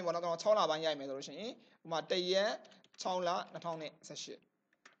ပမာအဖြစ်ပေါ့နော်ကျွန်တော်6လပိုင်းရိုက်မယ်ဆိုလို့ရှိရင်ဥပမာ1ရက်6လ2018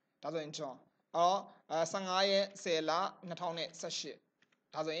ဒါဆိုရင်ကျွန်တော်15ရက်10လ2018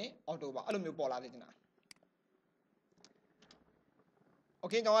ဒါဆိုရင် auto ပါအဲ့လိုမျိုးပေါ်လာစေချင်တာ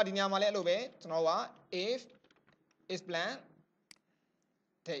okay ကျွန်တော်ကဒီညမှာလည်းအဲ့လိုပဲကျွန်တော်က if is blank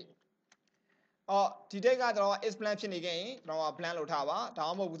date ဒီ date ကကျွန်တော်က is blank ဖြစ်နေခဲ့ရင်ကျွန်တော်က blank လုပ်ထားပါဒါ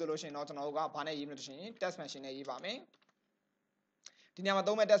မှမဟုတ်ဘူးဆိုလို့ရှိရင်တော့ကျွန်တော်တို့ကဘာနဲ့ရေးမလို့ဆိုရင် test function နဲ့ရေးပါမယ်ဒီညမှာ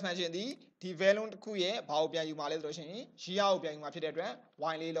သုံးမဲ့ test function ဒီ value တစ်ခုရဲ့ဘာကိုပြန်ယူမှာလဲဆိုလို့ရှိရင် year ကိုပြန်ယူမှာဖြစ်တဲ့အတွက်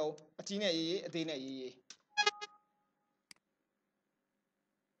y လေးလုံးအကြီးနဲ့ရေးအသေးနဲ့ရေး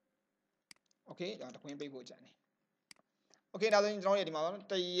okay ကျွန်တော်တခွင်းပိတ်ဖို့ကြံတယ် okay ဒါဆိုရင်ကျွန်တော်ရဲ့ဒီမှာ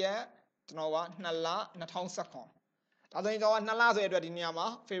တရက်ကျွန်တော်က2လ2019ဒါဆိုရင်ကျွန်တော်က2လဆိုတဲ့အတွက်ဒီနေရာမှာ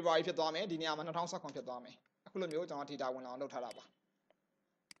February ဖြစ်သွားမယ်ဒီနေရာမှာ2019ဖြစ်သွားမယ်အခုလိုမျိုးကျွန်တော် data ဝင်လာအောင်လုပ်ထားတာပါ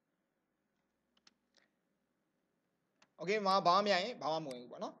okay မှာဘာမှမရရင်ဘာမှမဝင်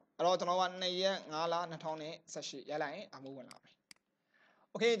ဘူးပေါ့နော်အဲ့တော့ကျွန်တော်က2ရက်5လ2018ရိုက်လိုက်ရင်အမှုဝင်လာမယ်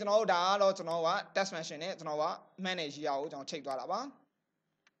okay ကျွန်တော်တို့ဒါကတော့ကျွန်တော်က test function နဲ့ကျွန်တော်က manage ရအောင်ကျွန်တော်ချိန်သွားတာပါ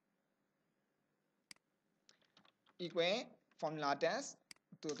equal formula test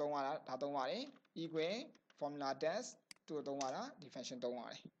သူသုံးရတာဒါသုံးရတယ် equal formula test သူသုံးရတာဒီ function သုံးရ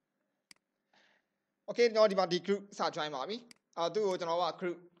တယ် okay ကျွန်တော်ဒီမှာဒီ group စ join ပါပြီသူ့ကိုကျွန်တော်က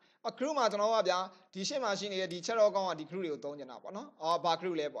group မှာကျွန်တော်ကဗျာဒီရှေ့မှာရှိနေတဲ့ဒီ chat တော့ကောင်းကဒီ group တွေကိုသုံးနေတာပေါ့နော်ဘာ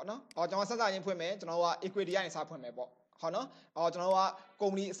group လဲပေါ့နော်ကျွန်တော်ဆက်စချင်းဖွင့်မယ်ကျွန်တော်က equity ကနေစဖွင့်မယ်ပေါ့ဟုတ်နော်ကျွန်တော်က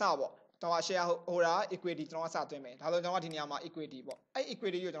company အစပေါ့ကျွန်တော်က share holder equity ကျွန်တော်ကစသွင်းမယ်ဒါဆိုကျွန်တော်ကဒီနေရာမှာ equity ပေါ့အဲ့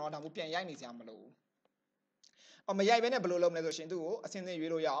equity ကိုကျွန်တော်ဒါမှပြန်ရိုက်နေစရာမလိုဘူးမရိုက်ဘဲနဲ့ဘယ်လိုလုပ်မလဲဆိုရှင်သူ့ကိုအစင်းစင်း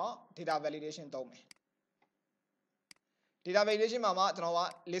ရွေးလို့ရအောင် data validation သုံးမယ် data validation မှာမှကျွန်တော်က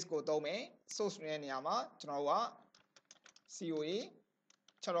list ကိုသုံးမယ် source ရဲ့နေရာမှာကျွန်တော်က COA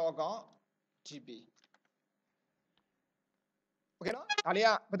 6 account GP okay နော်ဒါလေးက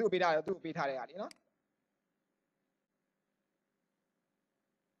ဘယ်သူ့ပေးထားလဲသူ့ကိုပေးထားတဲ့ဟာလေးနော်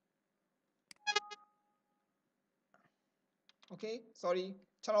okay sorry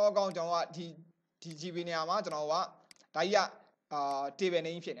 6 account ကျွန်တော်ကဒီ GP နေရာမှာကျွန်တော်ကဒါကြီးကtable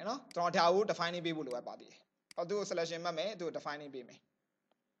name ဖြစ်နေနော်ကျွန်တော်ဒါကို define ပေးဖို့လိုအပ်ပါသေးတယ်သူ့ကို selection မှတ်မယ်သူ့ကို define ပေးမယ်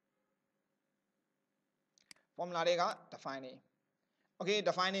formula တွေက define okay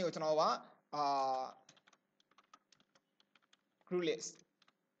define ကိုကျွန်တော်ကgroup list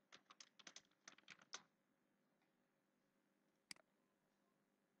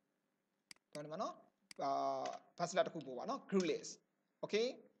တော့ဒီမှာနော်password တစ်ခုပို့ပါနော် group list okay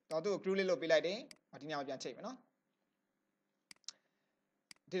တော့သူ့ကို group list လို့ပေးလိုက်တယ်ဒီညမှာပြန်ချိန်မယ်နော်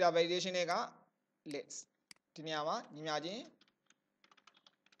data validation တွေက list ဒီညမှာညီမျှချင်း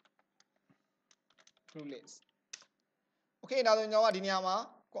group list okay ဒါဆိုကျွန်တော်ကဒီညမှာ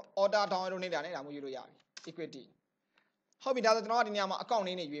order download လုပ်နေတာနဲ့ဒါမှယူလို့ရပြီ equity ဟုတ်ပြီဒါဆိုကျွန်တော်ကဒီညမှာ account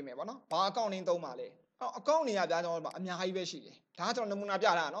name နဲ့ရွေးမယ်ပေါ့နော်ဘာ account name သုံးပါလဲaccount နေရာပြကျွန်တော်တို့အများကြီးပဲရှိတယ်ဒါကကျွန်တော်နမူနာပြ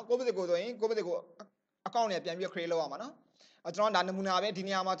ထားတာနော်ကိုယ့်ဘစ်ကိုဆိုရင်ကိုယ့်ဘစ်ကို account နဲ့ပြန်ပြီး create လုပ်ရမှာနော်ကျွန်တော်ဒါနမူနာပဲဒီ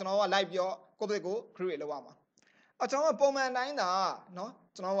နေရာမှာကျွန်တော်က like ပြီးတော့ကိုယ့်ဘစ်ကို create လုပ်ရမှာကျွန်တော်ကပုံမှန်တိုင်းသာနော်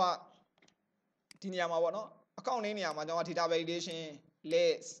ကျွန်တော်ကဒီနေရာမှာပေါ့နော် account name နေရာမှာကျွန်တော်က data validation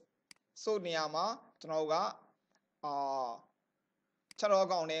list ဆိုနေရာမှာကျွန်တော်ကချက်တော့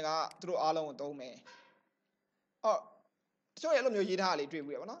account တွေကသူတို့အားလုံးကိုသုံးမယ်တချို့ရဲ့အဲ့လိုမျိုးရေးထားတာလေးတွေ့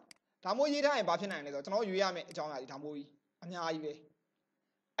ဘူးရပါတော့ဒါမျိုးရေးထားရင်ဘာဖြစ်နိုင်လဲဆိုတော့ကျွန်တော်ရွေးရမယ်အကြောင်းအရာဒီဒါမျိုးကြီးအများကြီးပဲ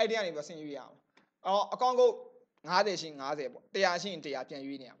အဲ့ဒီကနေပြီးဆင်ရွေးရအောင်အကောင့်ကို90ရှိ90ပေါ့100ရှိရင်100ပြန်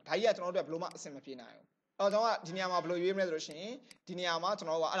ရွေးနေရမှာဒါကြီးကကျွန်တော်တို့ဘယ်လိုမှအဆင်မပြေနိုင်ဘူးကျွန်တော်ကဒီနေရာမှာဘယ်လိုရွေးမလဲဆိုလို့ရှိရင်ဒီနေရာမှာကျွန်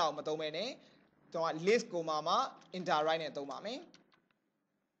တော်ကအဲ့ဒါကိုမသုံးဘဲနဲ့ကျွန်တော်က list ကိုမှ interwrite နဲ့သုံးပါမယ်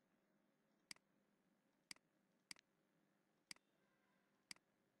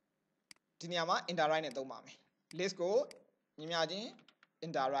ဒီနေရာမှာ interwrite နဲ့သုံးပါမယ် list ကိုညီမျှချင်း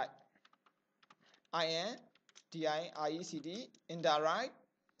interwrite INDIRECT interwrite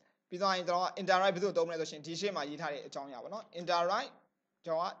ပြီးတော့ကျွန်တော် interwrite ဘယ်လိုသုံးမလဲဆိုရှင်ဒီရှေ့မှာရေးထားတဲ့အကြောင်းအရာပေါ့နော် interwrite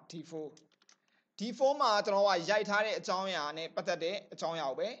ကျွန်တော်က d4 မှာကျွန်တော်ကရိုက်ထားတဲ့အကြောင်းအရာနဲ့ပတ်သက်တဲ့အကြောင်းအရာ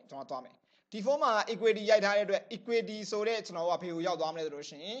ကိုပဲကျွန်တော်သွားမယ် d4 မှာ equity ရိုက်ထားတဲ့အတွက် equity ဆိုတဲ့ကျွန်တော်ကဘေးကိုရောက်သွားမလဲဆိုလို့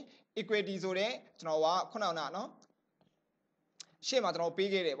ရှင် equity ဆိုတဲ့ကျွန်တော်ကခုနကနော်ရှေ့မှာကျွန်တော်ပေး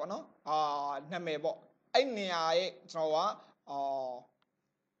ခဲ့တယ်ပေါ့နော်နာမည်ပေါ့အဲ့နေရာရဲ့ကျွန်တော်က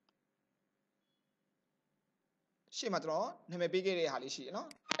ရှေ့မှာကျွန်တော်နာမည်ပေးခဲ့တဲ့ဟာလေးရှိတယ်နော်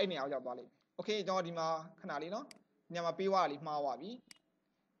အဲ့နေရာကိုရောက်သွားလိမ့်မယ်โอเคကျွန်တော်ဒီမှာခဏလေးနော်ဒီနေရာမှာပေးသွားတာလေးမှားသွားပြီ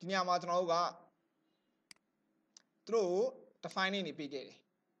ဒီနေရာမှာကျွန်တော်တို့ကသူတို့ကို define နေပေးခဲ့တယ်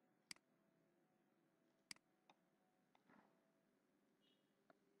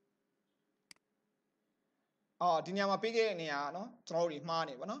ဒီနေရာမှာပေးခဲ့တဲ့နေရာနော်ကျွန်တော်တို့ဒီမှား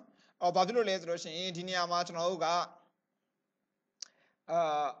နေပါနော်ဘာဖြစ်လို့လဲဆိုလို့ရှိရင်ဒီနေရာမှာကျွန်တော်တို့က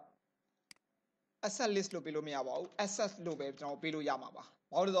asset list လို့ပေးလို့မရပါဘူး asset လို့ပဲကျွန်တော်ပေးလို့ရမှာပါ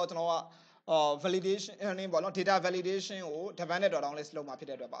ဘာလို့လဲဆိုတော့ကျွန်တော်ကvalidation နဲ့ပေါ့နော် data validation ကို dependent drawdown list လုပ်မှာဖြစ်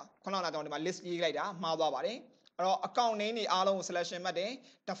တဲ့အတွက်ပါခုနကကျွန်တော်ဒီမှာ list ရေးလိုက်တာမှားသွားပါတယ်အဲ့တော့ account name တွေအားလုံးကို selection မှတ်တယ်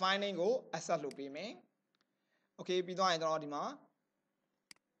define name ကို asset လို့ပေးမယ် okay ပြီးသွားရင်ကျွန်တော်ဒီမှာ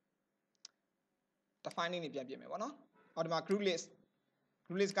define name တွေပြန်ပြင်မယ်ပေါ့နော်ဒီမှာ group list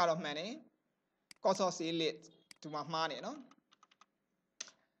ကတော့မှန်တယ် cost of sale list ဒီမှာမှားနေနော်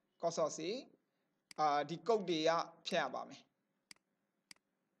cost of sale ဒီ code တွေကဖြတ်ရပါမယ်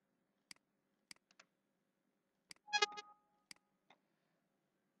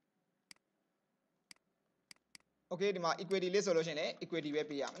โอเคဒီမှာ equity list ဆိုလို့ရှိရင်လည်း equity ပဲ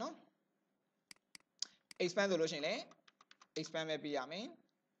ပေးရမယ်နော် expand ဆိုလို့ရှိရင်လည်း expand ပဲပေးရမယ်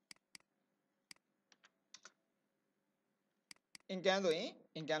income ဆိုရင်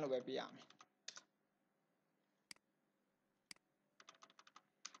income လို့ပဲပေးရမယ်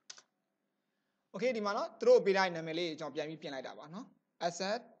โอเคဒီမှာနော်သူတို့ပေးတဲ့နာမည်လေးကျွန်တော်ပြန်ပြီးပြင်လိုက်တာပါနော်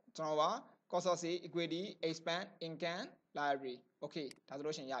asset ကျွန်တော်က cost of sale equity expand income library โอเคဒါဆို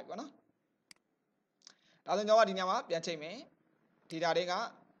လို့ရှိရင်ရပြီပေါ့နော်ဒါဆိုကျွန်တော်ကဒီညမှာပြန်ချိန်မယ် data တွေက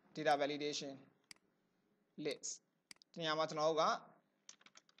data validation list ဒီညမှာကျွန်တော်တို့က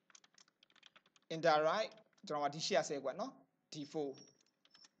indirect ကျွန်တော်ကဒီရှေ့10ခွက်နော် D4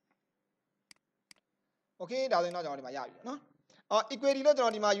 โอเคဒါဆိုရင်တော့ကျွန်တော်ဒီမှာရပြီနော်equity လို့ကျွန်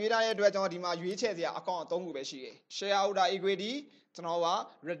တော်ဒီမှာရွေးထားတဲ့အတွက်ကျွန်တော်ဒီမှာရွေးချယ်စရာအကောင့်3ခုပဲရှိတယ် shareholder equity ကျွန်တော်က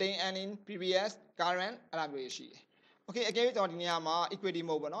retain earning previous current အဲ့လိုမျိုးရှိတယ် okay အကယ်၍ကျွန်တော်ဒီနေရာမှာ equity မ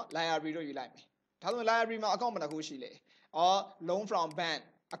ဟုတ်ဘူးเนาะ liability လို့ယူလိုက်မယ်ဒါဆိုရင် liability မှာအကောင့်ဘယ်နှခုရှိလဲloan from bank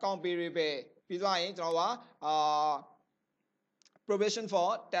account payable ပြီးသွားရင်ကျွန်တော်ကprovision for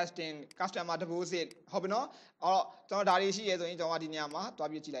testing customer deposit ဟုတ်ပြီเนาะကျွန်တော်ဒါတွေရှိရဲဆိုရင်ကျွန်တော်ကဒီနေရာမှာ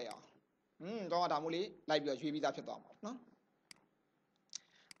တွားပြကြည့်လိုက်အောင်ကျွန်တော်ကဒါမျိုးလေးလိုက်ပြီးတော့ရွေးပြီးသားဖြစ်သွားမှာเนาะ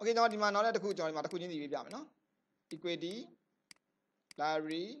okay ကျွန်တော်ဒီမှာနောက်တစ်ခုကျွန်တော်ဒီမှာတစ်ခုချင်းစီရေးပြမယ်เนาะ equity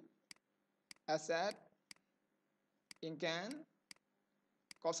liability asset income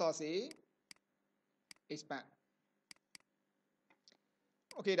cost of sale expand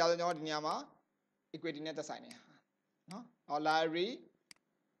okay ဒါဆိုကျွန်တော်ဒီနေရာမှာ equity နဲ့သက်ဆိုင်နေเนาะliability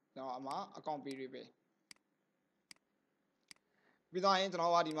ကျွန်တော်အမှာ account payable ပြီးတော့ရင်ကျွန်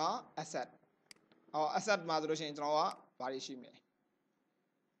တော်ကဒီမှာ asset asset မှာဆိုလို့ရှိရင်ကျွန်တော်ကဘာတွေရှိမလဲ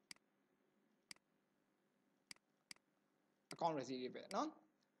account receivable เนาะ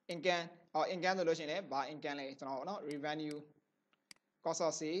income income ဆိုလို့ရှိရင်လည်းဘာ income လဲကျွန်တော်เนาะ revenue cost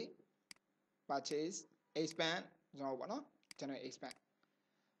of sale purchase expense ကျွန်တော်ပေါ့เนาะ general expense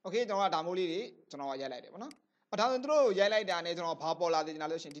okay ကျွန်တော်ကဒါမျိုးလေးတွေကျွန်တော်ကရိုက်လိုက်တယ်ပေါ့เนาะဒါဆိုရင်တို့ရိုက်လိုက်တာနဲ့ကျွန်တော်ဘာပေါ်လာစေချင်တာ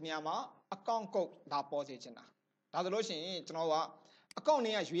လို့ရှိရင်ဒီနေရာမှာ account code ဒါပေါ်စေချင်တာဒါဆိုလို့ရှိရင်ကျွန်တော်က account န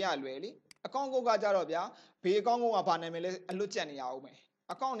ည်းကရွေးရလွယ်လေ account code ကကြတော့ဗျာဘေး account code ကဘာနာမည်လဲအလွတ်ကျက်နေရအောင်မယ်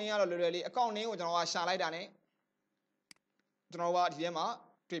account နည်းကတော့လွယ်လွယ်လေး account နည်းကိုကျွန်တော်ကရှာလိုက်တာနဲ့ကျွန်တော်ကဒီထဲမှာ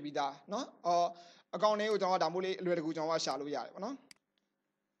တွေ့ပြီးသားเนาะaccount နည်းကိုကျွန်တော်ကဒါမျိုးလေးအလွယ်တကူကျွန်တော်ကရှာလို့ရတယ်ပေါ့နော်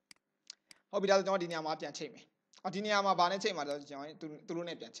ဟုတ်ပြီဒါဆိုကျွန်တော်ဒီနေရာမှာပြန်ချိန်မယ်ဒီနေရာမှာဘာနဲ့ချိန်မှာလဲကျွန်တော်သူတို့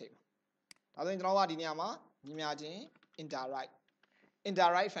နဲ့ပြန်ချိန်မှာဒါဆိုရင်ကျွန်တော်ကဒီနေရာမှာညီမျှခြင်း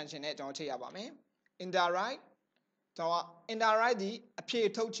indirect function နဲ့ကျွန်တော်ချိန်ရပါမယ် indirect ကျွန်တော်က indirect ဒီအဖြေ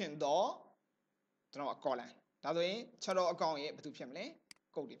ထုတ်ချင်တော့ကျွန်တော်က column ဒါဆိုရင်ချက်တော့အကောင့်ရဲ့ဘာသူဖြစ်မလဲ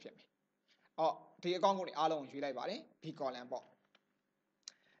ကုတ်တွေဖြစ်မယ်ဒီအကောင့်ကုတ်တွေအားလုံးကိုရွေးလိုက်ပါတယ် B column ပေါ့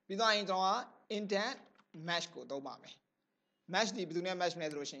ပြီးတော့ရင်ကျွန်တော်က indent match ကိုသုံးပါမယ် match ဒီဘယ်သူနဲ့ match မလဲ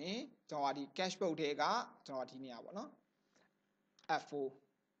ဆိုလို့ရှိရင်ကျွန်တော်ကဒီ cash book ထဲကကျွန်တော်ဒီနေရာပေါ့နော် F4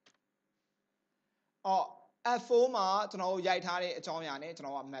 F4 မှာကျွန်တော်တို့ရိုက်ထားတဲ့အကြောင်းအရာနဲ့ကျွန်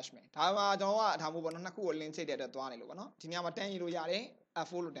တော်က match မယ်ဒါမှကျွန်တော်ကဒါမျိုးပေါ့နော်နှစ်ခုကို link ချိတ်တဲ့အတွက်သွားနေလို့ပေါ့နော်ဒီနေရာမှာတန်းရေးလို့ရတယ်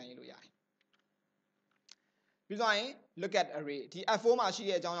F4 လို့တန်းရေးလို့ရတယ်ပြီးတော့ရင် look at array ဒီ F4 မှာရှိ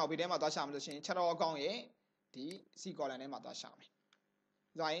တဲ့အကြောင်းအရာဘယ်ထဲမှာသွားရှာမလို့ရှိရင်ချက်တော့အကောင့်ရဲ့ဒီ C column ထဲမှာသွားရှာမယ်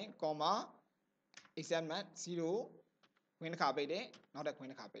ပြီးတော့ရင် comma exact match 0ခွင်းတစ်ခါပိတ်တယ်နောက်တစ်ခွင်း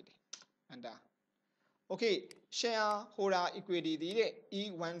တစ်ခါပိတ်တယ် enter okay shareholder equity ဒီတဲ့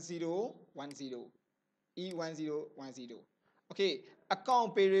E1010 E1010 okay account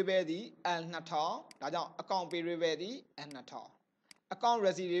payable ဒီ L2000 ဒါကြောင့် account payable ဒီ L2000 account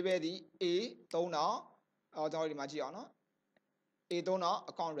receivable ဒီ A3000 ကျွန်တော်ဒီမှာကြည့်အောင်နော် A3000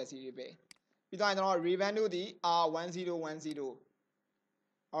 account receivable ပြီးတော့ကျွန်တော် revenue ဒီ R1010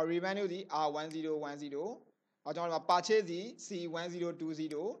 revenue ဒီ R1010ကျွန်တော်ဒီမှာ purchase ဒီ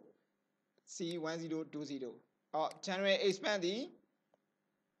C1020 C1020 general expense ဒီ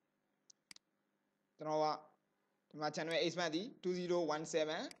ကျွန်တော်ကဒီမှာ general expense ဒီ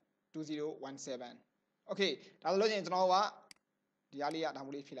2017 Okay ဒါဆိုလို့ရှိရင်ကျွန်တော်ကဒီအားလေးကဒါ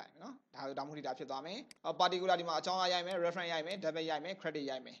မျိုးလေးဖြည့်လိုက်မယ်နော်ဒါမျိုးလေးဒါဖြစ်သွားမယ် particular ဒီမှာအကြောင်းအားရိုက်မယ် reference ရိုက်မယ် debit ရိုက်မယ် credit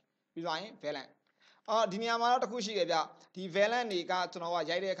ရိုက်မယ်ပြီးသွားရင် balance ဒီနေရာမှာတော့တစ်ခုရှိတယ်ဗျဒီ balance တွေကကျွန်တော်က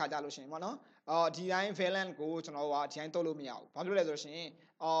ရိုက်တဲ့အခါကြလို့ရှိရင်ပေါ့နော်ဒီတိုင်း balance ကိုကျွန်တော်ကဒီတိုင်းတုတ်လို့မရဘူးဘာဖြစ်လို့လဲဆိုလို့ရှိရင်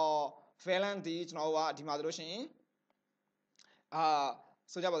balance ဒီကျွန်တော်ကဒီမှာဆိုလို့ရှိရင်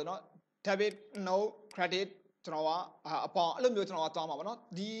ဆိုကြပါစို့နော် debit no credit ကျွန်တော်ကအပေါင်းအဲ့လိုမျိုးကျွန်တော်ကသွားမှာပေါ့နော်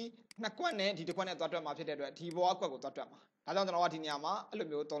ဒီနှစ်ကွက်နဲ့ဒီတစ်ကွက်နဲ့သွားတွက်မှာဖြစ်တဲ့အတွက်ဒီဘောကွက်ကိုသွားတွက်မှာဒါကြောင့်ကျွန်တော်ကဒီနေရာမှာအဲ့လို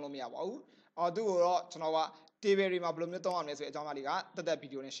မျိုးသုံးလို့မရပါဘူးသူ့ကိုတော့ကျွန်တော်က table တွေမှာဘယ်လိုမျိုးသုံးအောင်လဲဆိုတဲ့အကြောင်းအရာတွေကတက်ဗီ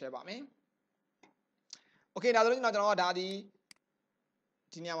ဒီယိုနဲ့ share ပါမယ် Okay ဒါဆိုလို့ကျွန်တော်ကဒါဒီ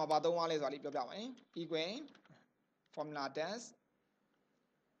နေရာမှာဘာသုံးရလဲဆိုတာလေးပြောပြပါမယ် equal formula test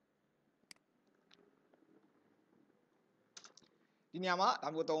ဒီနေရာမှာဒါ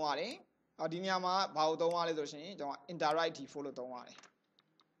မျိုးသုံးရတယ်ဒီနေရာမှာဘာကိုသုံးရလဲဆိုရှင်ကျွန်တော် indirect default လို့သုံးရတယ်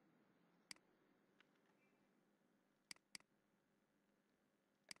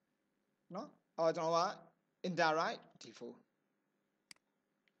နော်ကျွန်တော်က indirect default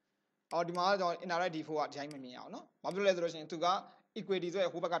ဒီမှာကျွန်တော် indirect default ကဒီတိုင်းမမြင်အောင်နော်ဘာဖြစ်လို့လဲဆိုလို့ရှင်သူက equity ဆိုရ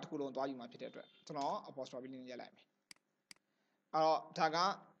ဟိုဘက်ကတစ်ခုလုံးသွားယူမှာဖြစ်တဲ့အတွက်ကျွန်တော် apostrophe လေးနဲ့ရိုက်လိုက်မယ်ဒါက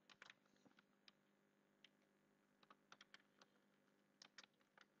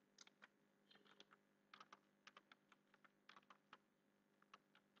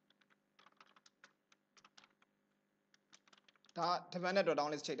ဒါ dependent drop down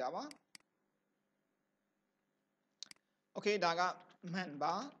list ချိန်တာပါ Okay ဒါက man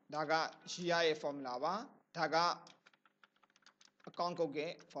ပါဒါက year ရဲ့ formula ပါဒါက account code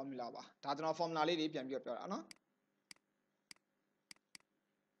ရဲ့ formula ပါဒါကျွန်တော် formula လေးတွေပြန်ပြီးပြောတာနော်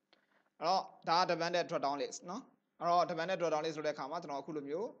ဒါက dependent drop down list နော်dependent drop down list ဆိုတဲ့အခါမှာကျွန်တော်အခုလို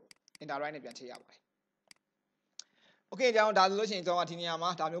မျိုး indirect နဲ့ပြန်ချိန်ရပါတယ် Okay ကြောင်းဒါဆိုလို့ရှိရင်ကျွန်တော်ဒီနေရာမှာ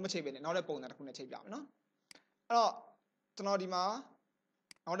ဒါမျိုးမချိန်ပဲနဲ့နောက်တဲ့ပုံစံတစ်ခုနဲ့ချိန်ပြမယ်နော်ကျွန်တော်ဒီမှာ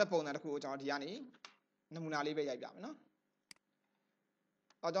နောက်တဲ့ပုံစံတစ်ခုကိုကျွန်တော်ဒီကနေနမူနာလေးပဲရိုက်ပြမယ်နော်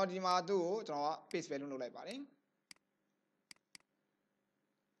ကျွန်တော်ဒီမှာသူ့ကိုကျွန်တော်က paste value လုပ်လိုက်ပါတယ်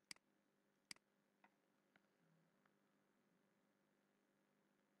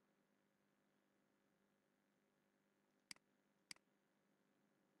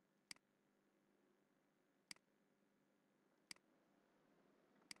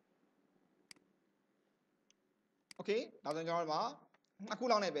Okay ဒါဆိုကျွန်တော်တို့မှာနှစ်ခု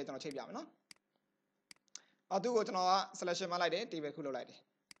လောက်နဲ့ပဲကျွန်တော်ချိန်ပြမယ်နော်သူ့ကိုကျွန်တော်က selection မှတ်လိုက်တယ် table ခုလုပ်လိုက်တယ်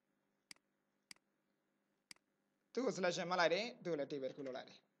သူ့ကို selection မှတ်လိုက်တယ်သူ့ကိုလည်း table ခုလုပ်လိုက်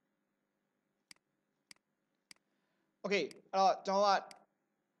တယ် Okay ကျွန်တော်က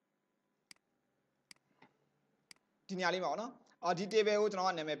ဒီနေရာလေးပါပေါ့နော်ဒီ table ကိုကျွန်တော်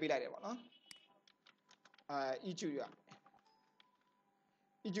ကနာမည်ပေးလိုက်တယ်ပေါ့နော်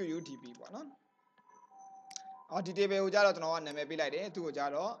EQU DB ပေါ့နော်ဒီ table ကိုကြတော့ကျွန်တော်ကနာမည်ပေးလိုက်တယ်သူ့ကိုကြ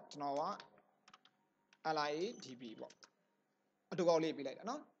တော့ကျွန်တော်က LIADB ပေါ့အတူကောက်လေးပေးလိုက်တာ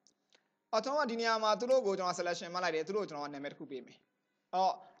နော်ကျွန်တော်ကဒီနေရာမှာသူတို့ကိုကျွန်တော် selection မှတ်လိုက်တယ်သူတို့ကိုကျွန်တော်ကနာမည်တစ်ခုပေးမယ်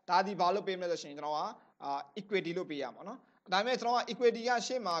ဒါဒီဘာလို့ပေးမလဲဆိုရှင်ကျွန်တော်ကequity လို့ပေးရမှာနော်ဒါပေမဲ့ကျွန်တော်က equity က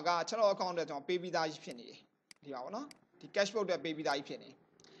ရှေ့မှာကကျွန်တော် account အတွက်ကျွန်တော်ပေးပြီးသားကြီးဖြစ်နေတယ်ဒီပါပေါ့နော်ဒီ cash book အတွက်ပေးပြီးသားကြီးဖြစ်နေ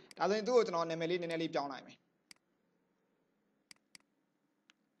ဒါဆိုရင်သူ့ကိုကျွန်တော်နာမည်လေးနည်းနည်းလေးပြောင်းလိုက်မယ်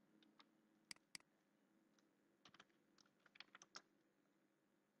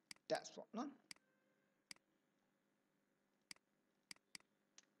တက်ပေါ့နော်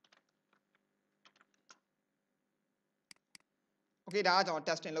Okay ဒါကကျွန်တော်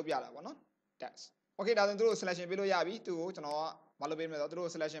testing လုပ်ပြတာပေါ့နော် test Okay ဒါဆိုရင်သူတို့ selection ပေးလို့ရပြီသူ့ကိုကျွန်တော်ကဘာလုပ်ပေးမလဲဆိုတော့သူတို့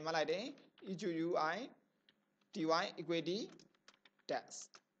selection မှတ်လိုက်တယ် EQUI DY equity test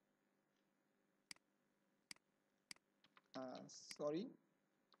sorry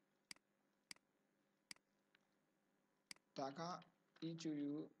ဒါက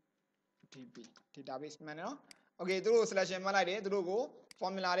EQU DB database မှန်တယ်နော် Okay သူတို့ selection မှတ်လိုက်တယ်သူတို့ကို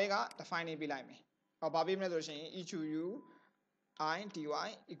formula တွေက define နေပေးလိုက်မယ်ဘာပေးမလဲဆိုလို့ရှိရင် EQU IDY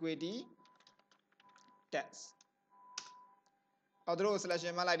equity test သူတို့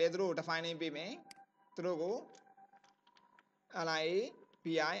selection မှတ်လိုက်တယ်သူတို့ define နေပေးမယ်သူတို့ကို LIA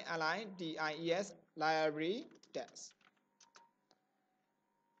BI LIDIES library test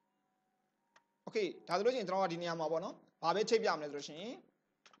Okay ဒါဆိုလို့ရှိရင်ကျွန်တော်ကဒီနေရာမှာပေါ့နော်ဘာပဲချိန်ပြမလဲဆိုလို့ရှိရင်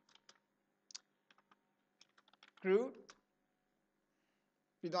group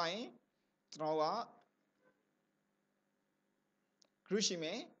ပြီးတော့ရင်ကျွန်တော်က group ရှိမ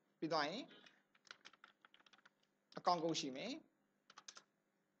ယ်ပြီးတော့ရင် account code ရှိမယ်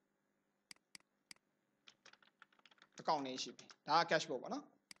account name ရှိမယ်ဒါက cash book ပေါ့နော်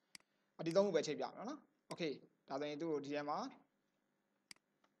ဒီသုံးခုပဲချိန်ပြမယ်နော် Okay ဒါဆိုရင်သူ့ကိုဒီထဲမှာ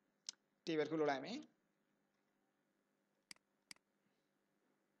table တစ်ခုလုပ်လိုက်မယ်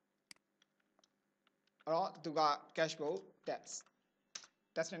တော့သူက cash flow test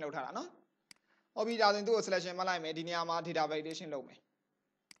နဲ့လုပ်ထားတာနော်ဟုတ်ပြီဒါဆိုရင်သူ့ကို selection မှတ်လိုက်မယ်ဒီနေရာမှာ data validation လုပ်မယ်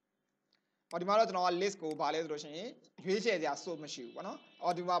ဟောဒီမှာတော့ကျွန်တော်က list ကိုဗာလဲဆိုလို့ရှိရင်ရွေးချယ်စရာ source မရှိဘူးပေါ့နော်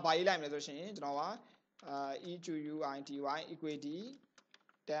အော်ဒီမှာဗာရေးလိုက်မယ်ဆိုလို့ရှိရင်ကျွန်တော်ကequity equity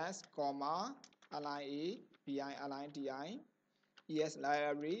test comma lia bi liti es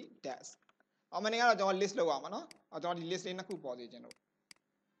library test အော်မနေ့ကတော့ကျွန်တော် list လုပ်ရမှာနော်အော်ကျွန်တော်ဒီ list လေးနှစ်ခုပေါ်စေခြင်းလို့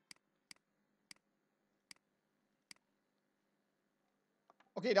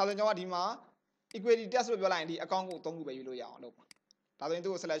โอเคဒါဆိုရင်ကျွန်တော်ကဒီမှာ equity test လို့ပြောလိုက်ရင်ဒီ account ကို3ခုပဲယူလို့ရအောင်လုပ်ပါဒါဆိုရင်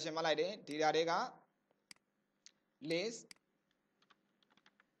သူ့ကို selection မှတ်လိုက်တယ် data တွေက list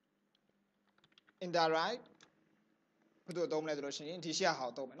indirect ဘယ်သူသုံးမလဲဆိုလို့ရှိရင်ဒီရှေ့ဟာ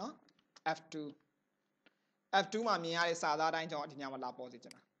ကိုသုံးမယ်နော် f2 မှာမြင်ရတဲ့စာသားအတိုင်းကျွန်တော်ဒီညမှာလာပေါ်စေချ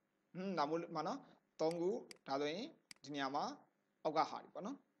င်တာဒါမို့မှာနော်3ခုဒါဆိုရင်ဒီညမှာအောက်ကဟာဒီပေါ့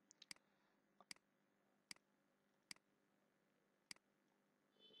နော်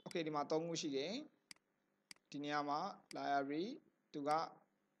โอเคဒီမှာ3ခုရှိတယ်ဒီညမှာ library သူက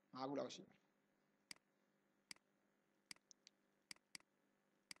5ခုလောက်ရှိတယ်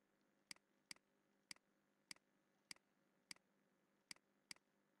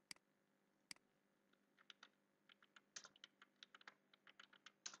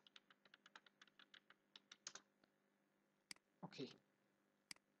โอเค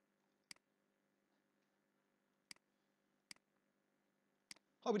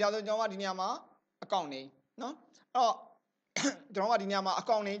ဟုတ်ပြီဒါဆိုကျွန်တော်ကဒီနေရာမှာ account name เนาะအဲ့တော့ကျွန်တော်ကဒီနေရာမှာ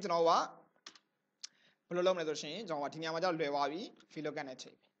account name ကျွန်တော်ကဘယ်လိုလုပ်မလဲဆိုရှင်ကျွန်တော်ကဒီနေရာမှာကြောက်လွယ်သွားပြီ vlookup နဲ့ချိ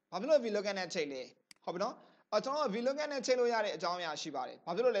န်ဘာဖြစ်လို့ vlookup နဲ့ချိန်လဲဟုတ်ပြီเนาะကျွန်တော်က vlookup နဲ့ချိန်လို့ရတဲ့အကြောင်းအရာရှိပါတယ်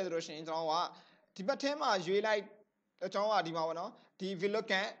ဘာဖြစ်လို့လဲဆိုလို့ရှင်ကျွန်တော်ကဒီဘက်ထဲမှာရွေးလိုက်ကျွန်တော်ကဒီမှာပေါ့เนาะဒီ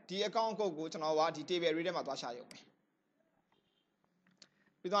vlookup ဒီ account code ကိုကျွန်တော်ကဒီ table array ထဲမှာသွားရှာရုံပဲ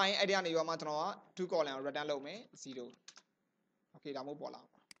ပြီးတော့အဲ့ဒီကနေရောမှကျွန်တော်က2 column ကို return လုပ်မယ်0 okay ဒါမှမဟုတ်ပေါ်လာ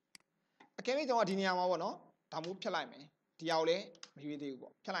အကယ်၍ကျွန်တော်ဒီနေရာမှာပေါ့နော်ဒါမှမဟုတ်ဖြတ်လိုက်မယ်ဒီအောင်လည်းမရွေးသေးဘူး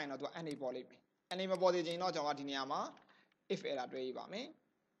ပေါ့ဖြတ်လိုက်ရင်တော့သူက NA ပေါ်လိမ့်မယ် NA မပေါ်သေးခြင်းတော့ကျွန်တော်ကဒီနေရာမှာ if error တွဲရေးပါမယ်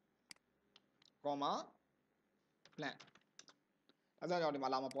comma blank ဒါကြောင့်ကျွန်တော်ဒီမှာ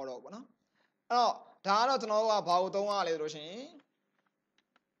လာမပေါ်တော့ဘူးပေါ့နော်အဲ့တော့ဒါကတော့ကျွန်တော်ကဘာကိုသုံးရလဲဆိုလို့ရှိရင်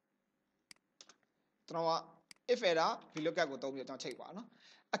ကျွန်တော်က if error vlookup ကိုသုံးပြီးတော့ကျွန်တော်ချိန်ပါနော်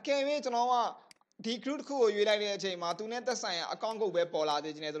အကယ်၍ကျွန်တော်ကဒီ group တစ်ခုကိုရွေးလိုက်တဲ့အချိန်မှာသူနဲ့သက်ဆိုင်ရာ account ကိုပဲပေါ်လာ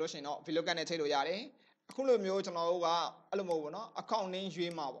သေးခြင်းလေဆိုလို့ရှိရင်တော့ vlookup နဲ့ချိန်လို့ရတယ်အခုလိုမျိုးကျွန်တော်တို့ကအဲ့လိုမဟုတ်ဘူးเนาะ account name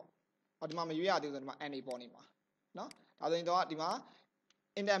ရွေးမှာပေါ့ဟောဒီမှာမရွေးရသေးဘူးဆိုဒီမှာ NA ပေါ်နေမှာเนาะဒါဆိုရင်တော့ဒီမှာ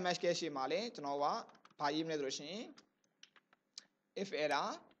inter match cache ရှေ့မှာလည်းကျွန်တော်ကဘာရေးမလဲဆိုလို့ရှိရင် if error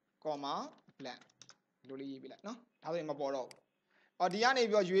comma blank လို့လေးရေးပြလိုက်เนาะဒါဆိုရင်မပေါ်တော့ဘူးအော်ဒီကနေ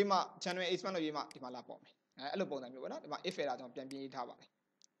ပြီးတော့ရွေးမှ channel expand လို့ရွေးမှဒီမှာလာပေါ်မယ်အဲ့လိုပုံစံမျိုးပေါ့เนาะဒီမှာ if error ကျွန်တော်ပြန်ပြင်ရေးထားပါတယ်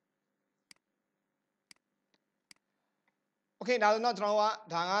โอเคဒါဆိုတော့ကျွန်တော်က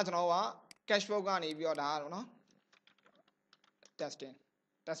ဒါကကျွန်တော်က cache flow ကနေပြီးတော့ဒါကတော့เนาะ testing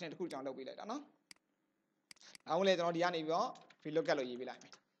တခုကျွန်တော်လုပ်ပေးလိုက်တာเนาะနောက်ဝင်လေကျွန်တော်ဒီကနေပြီးတော့ vlookup လို့ရေးပေးလိုက်မ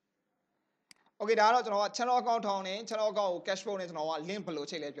ယ်โอเคဒါကတော့ကျွန်တော်က channel account ထောင်းနေ channel account ကို cache flow နဲ့ကျွန်တော်က link ဘယ်လို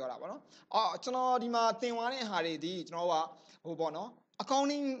ချိန်လဲပြောတာပေါ့เนาะကျွန်တော်ဒီမှာသင်သွားတဲ့ဟာတွေဒီကျွန်တော်ကဟိုပေါ့เนาะ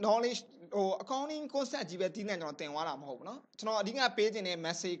accounting knowledge ဟို accounting concept ကြီးပဲတီးနေကျွန်တော်သင်သွားတာမဟုတ်ဘူးเนาะကျွန်တော်အဓိကပေးခြင်းတဲ့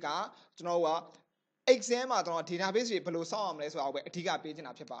message ကကျွန်တော်က exam မှာကျွန်တော် database တွေဘယ်လိုစောင့်အောင်မလဲဆိုတာကိုပဲအဓိကပေးချင်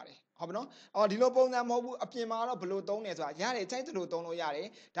တာဖြစ်ပါတယ်ဟုတ်ပြီနော်ဒီလိုပုံစံမဟုတ်ဘူးအပြင်မှာတော့ဘယ်လိုသုံးနေဆိုတာရတယ်ကြိုက်တယ်လို့သုံးလို့ရတယ်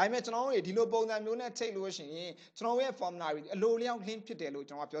ဒါပေမဲ့ကျွန်တော်တို့ဒီလိုပုံစံမျိုးနဲ့ချိန်လို့ရှိရင်ကျွန်တော်ရဲ့ formula တွေအလိုလျောက် link ဖြစ်တယ်လို့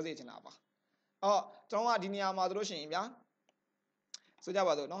ကျွန်တော်ကပြောစေချင်တာပါကျွန်တော်ကဒီနေရာမှာဆိုလို့ရှိရင်ဗျာဆိုကြ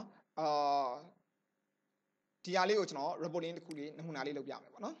ပါစို့နော်ဒီဟာလေးကိုကျွန်တော် reporting တစ်ခုလေးနမူနာလေးလုပ်ပြမ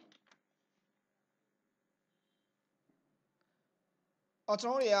ယ်ပေါ့နော်ကျွ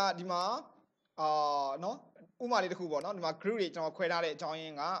န်တော်တွေကဒီမှာနော်ဥမာလေးတစ်ခုပေါ့နော်ဒီမှာ group တွေကျွန်တော်ခွဲထားတဲ့အကြောင်းရ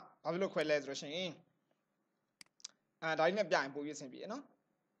င်းကဘာဖြစ်လို့ခွဲလဲဆိုလို့ရှိရင်ဒါလေးနဲ့ပြရင်ပိုပြီးအဆင်ပြေနော်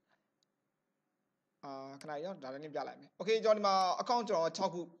ခဏရောဒါလေးနဲ့ပြလိုက်မယ်โอเคကျွန်တော်ဒီမှာ account ကျွန်တော်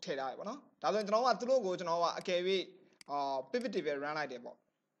6ခုထည့်ထားရပေါ့နော်ဒါဆိုရင်ကျွန်တော်ကသူတို့ကိုကျွန်တော်ကအကယ်၍pivot table run လိုက်တယ်ပေါ့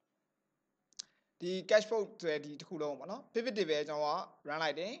ဒီ cache flow ဆိုတဲ့ဒီတစ်ခုလုံးပေါ့နော် pivot table ကျွန်တော်က run လို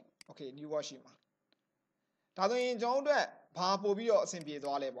က်တယ်โอเค new worksheet မှာဒါဆိုရင်ကျွန်တော်တို့အတွက်ဘာပို့ပြီးတော့အဆင်ပြေ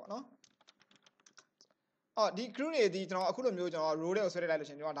သွားလဲပေါ့နော်ဒီ group တွေဒီကျွန်တော်အခုလိုမျိုးကျွန်တော် row တွေကိုဆွဲထည့်လိုက်လို့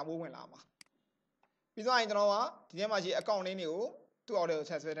ရှင်ကျွန်တော်ဒါမိုးဝင်လာမှာပြီးသွားရင်ကျွန်တော်ကဒီထဲမှာရှိ account name တွေကိုသူ့အောက်ထဲကို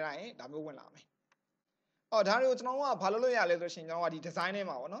ဆက်ဆွဲထည့်လိုက်ရင်ဒါမျိုးဝင်လာမယ်ဒါတွေကိုကျွန်တော်ကဘာလုပ်လို့ရလဲဆိုရှင်ကျွန်တော်ကဒီ design ထဲ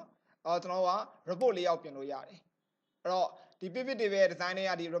မှာပေါ့နော်ကျွန်တော်က report layout ပြင်လို့ရတယ်အဲ့တော့ဒီ pivot table design တွေ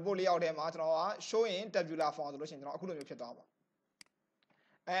ကဒီ report layout ထဲမှာကျွန်တော်က show in tabular form ဆိုလို့ရှင်ကျွန်တော်အခုလိုမျိုးဖြစ်သွားပါ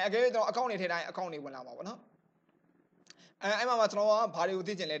အကယ်၍ကျွန်တော် account တွေထည့်တိုင်း account တွေဝင်လာမှာပေါ့နော်အဲ့မှာကျွန်တော်ကဘာတွေကို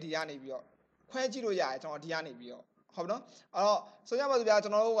သိချင်လဲဒီကနေပြီးတော့ ခွဲကြည့်လို့ရတယ်ကျွန်တော်ဒီကနေပြီးတော့ဟုတ်နော်အဲ့တော့ဆိုကြပါစို့ဗျာကျွ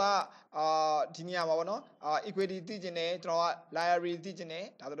န်တော်တို့ကဒီနေရာမှာပေါ့နော်equity သိကျင်တယ်ကျွန်တော်က liability သိကျင်တယ်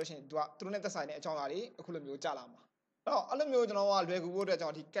ဒါဆိုလို့ရှိရင်သူတို့နဲ့သက်ဆိုင်တဲ့အကြောင်းအရာတွေအခုလိုမျိုးကြာလာမှာအဲ့လိုမျိုးကျွန်တော်ကလွယ်ကူဖို့အတွက်ကျွန်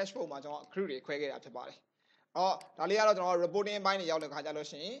တော်ဒီ cash flow မှာကျွန်တော် accrue တွေခွဲခဲ့တာဖြစ်ပါတယ်ဒါလေးကတော့ကျွန်တော် reporting ဘိုင်းတွေရောက်တဲ့ခါကျလို့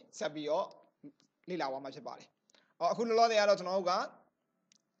ရှိရင်ဆက်ပြီးတော့လေ့လာသွားမှာဖြစ်ပါတယ်အခုလောလောဆယ်ကတော့ကျွန်တော်တို့က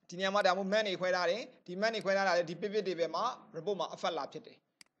ဒီနေရာမှာဒါမှမဟုတ် man တွေခွဲထားတယ်ဒီ man တွေခွဲထားတာလေဒီ pivot တွေပဲမှာ report မှာ effect လာဖြစ်တယ်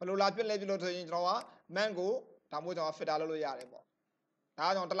ဘယ်လိုလာဖြစ်လဲလို့ဆိုရင်ကျွန်တော်က man ကိုဒါမှမဟုတ်ကျွန်တော် filter လုပ်လို့ရတယ်ပေါ့ဒါ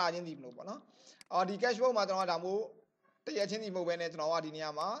ကကျွန်တော်တစ်လချင်းစီမလို့ပေါ့နော်ဒီ cash flow မှာကျွန်တော်ကဒါမှမဟုတ်တရက်ချင်းစီမဟုတ်ဘဲနဲ့ကျွန်တော်ကဒီနေရာ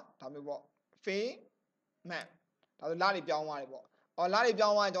မှာဒါမျိုးပေါ့ fee man ဒါဆိုလတွေပြောင်းသွားတယ်ပေါ့လတွေပြော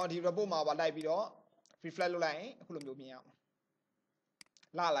င်းသွားရင်ကျွန်တော်ဒီ report မှာပါလိုက်ပြီးတော့ reflect လုပ်လိုက်ရင်အခုလိုမျိုးမြင်ရအောင်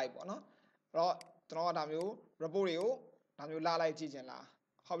လာလိုက်ပေါ့နော်အဲ့တော့ကျွန်တော်ကဒါမျိုး report တွေကိုဒါမျိုးလာလိုက်ကြည့်ချင်လား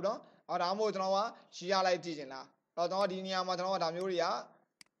ဟုတ်ပြီနော်ဒါမှမဟုတ်ကျွန်တော်ကရေးရလိုက်ကြည့်ချင်လားအဲ့တော့ကျွန်တော်ဒီနေရာမှာကျွန်တော်ကဒါမျိုးတွေက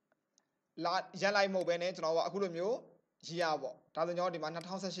လာရက်လိုက်မဟုတ်ဘဲနဲ့ကျွန်တော်ကအခုလိုမျိုးရေးရပေါ့ဒါဆိုကျွန်တော်ဒီမှာ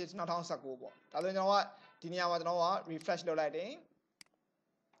2018 2019ပေါ့ဒါဆိုကျွန်တော်ကဒီနေရာမှာကျွန်တော်က refresh လုပ်လိုက်တယ်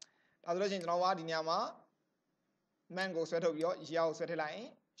ဒါဆိုလို့ရှိရင်ကျွန်တော်ကဒီနေရာမှာ man ကိုဆွဲထုတ်ပြီးတော့ရေးရကိုဆွဲထည့်လိုက်ရင်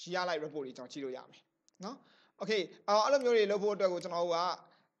ရေးရလိုက် report တွေကျွန်တော်ကြည့်လို့ရမယ်နော်โอเคအဲ့လိုမျိုးတွေလုပ်ဖို့အတွက်ကိုကျွန်တော်တို့က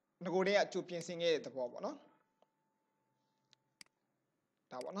ငကိုတည်းကကြိုပြင်ဆင်ခဲ့တဲ့သဘောပေါ့နော်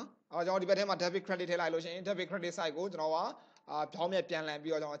ဒါပေါ့နော်ကျွန်တော်ဒီဘက်ထဲမှာ debit credit ထည့်လိုက်လို့ရှိရင် debit credit side ကိုကျွန်တော်ကပြောင်းမြပြန်လည်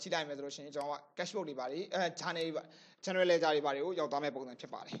ပြီးတော့ကျွန်တော်ချိန်လိုက်မယ်ဆိုလို့ရှိရင်ကျွန်တော်က cash flow တွေပါတွေchannel တွေ general ledger တွေပါတွေကိုရောက်သွားမဲ့ပုံစံဖြ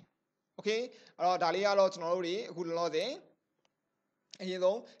စ်ပါတယ်โอเคအဲ့တော့ဒါလေးကတော့ကျွန်တော်တို့တွေအခုလောလောဆယ်အရင်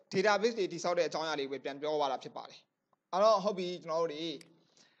ဆုံး database တွေတိစောက်တဲ့အကြောင်းအရာလေးပဲပြန်ပြောသွားတာဖြစ်ပါတယ်အဲ့တော့ဟုတ်ပြီကျွန်တော်တို့တွေ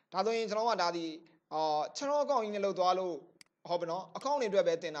ဒါဆိုရင်ကျွန်တော်ကဒါဒီ channel account ကြီးနဲ့လောက်သွားလို့ဟုတ်ပြီနော် account တွေအတွက်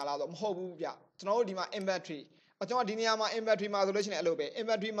ပဲတင်တာလားဆိုတော့မဟုတ်ဘူးဗျကျွန်တော်တို့ဒီမှာ inventory ကျွန်တော်ဒီနေရာမှာ inventory မှာဆိုလို့ရှိရင်အဲ့လိုပဲ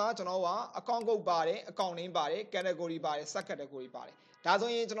inventory မှာကျွန်တော်က account code ပါတယ် account name ပါတယ် category ပါတယ် sub category ပါတယ်ဒါဆို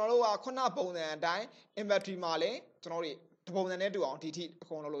ရင်ကျွန်တော်တို့ကခုနပုံစံအတိုင်း inventory မှာလည်းကျွန်တော်တို့ဒီပုံစံနဲ့တူအောင်ဒီထိအ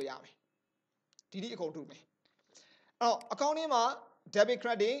ကုန်လုပ်လို့ရမယ်ဒီထိအကုန်တူမယ်အဲ့တော့ account name မှာ debit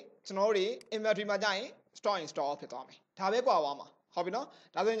credit ကျွန်တော်တို့ inventory မှာကြာရင် store in store ဖြစ်သွားမယ်ဒါပဲကွာသွားမှာဟုတ်ပြီနော်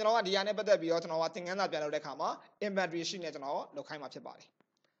ဒါဆိုရင်ကျွန်တော်ကဒီဟာနဲ့ပတ်သက်ပြီးတော့ကျွန်တော်ကသင်ခန်းစာပြန်လုပ်တဲ့အခါမှာ inventory sheet နဲ့ကျွန်တော်လုပ်ခိုင်းမှာဖြစ်ပါတယ်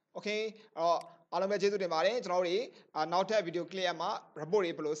โอเคအဲ့တော့အားလုံးပဲကျေးဇူးတင်ပါတယ်ကျွန်တော်တို့နောက်ထပ်ဗီဒီယို clip မှာ report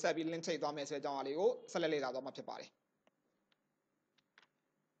တွေဘယ်လိုဆက်ပြီး link ချိတ်သွားမယ်ဆိုတဲ့အကြောင်းအရာလေးကိုဆက်လက်လေ့လာသွားမှာဖြစ်ပါတယ်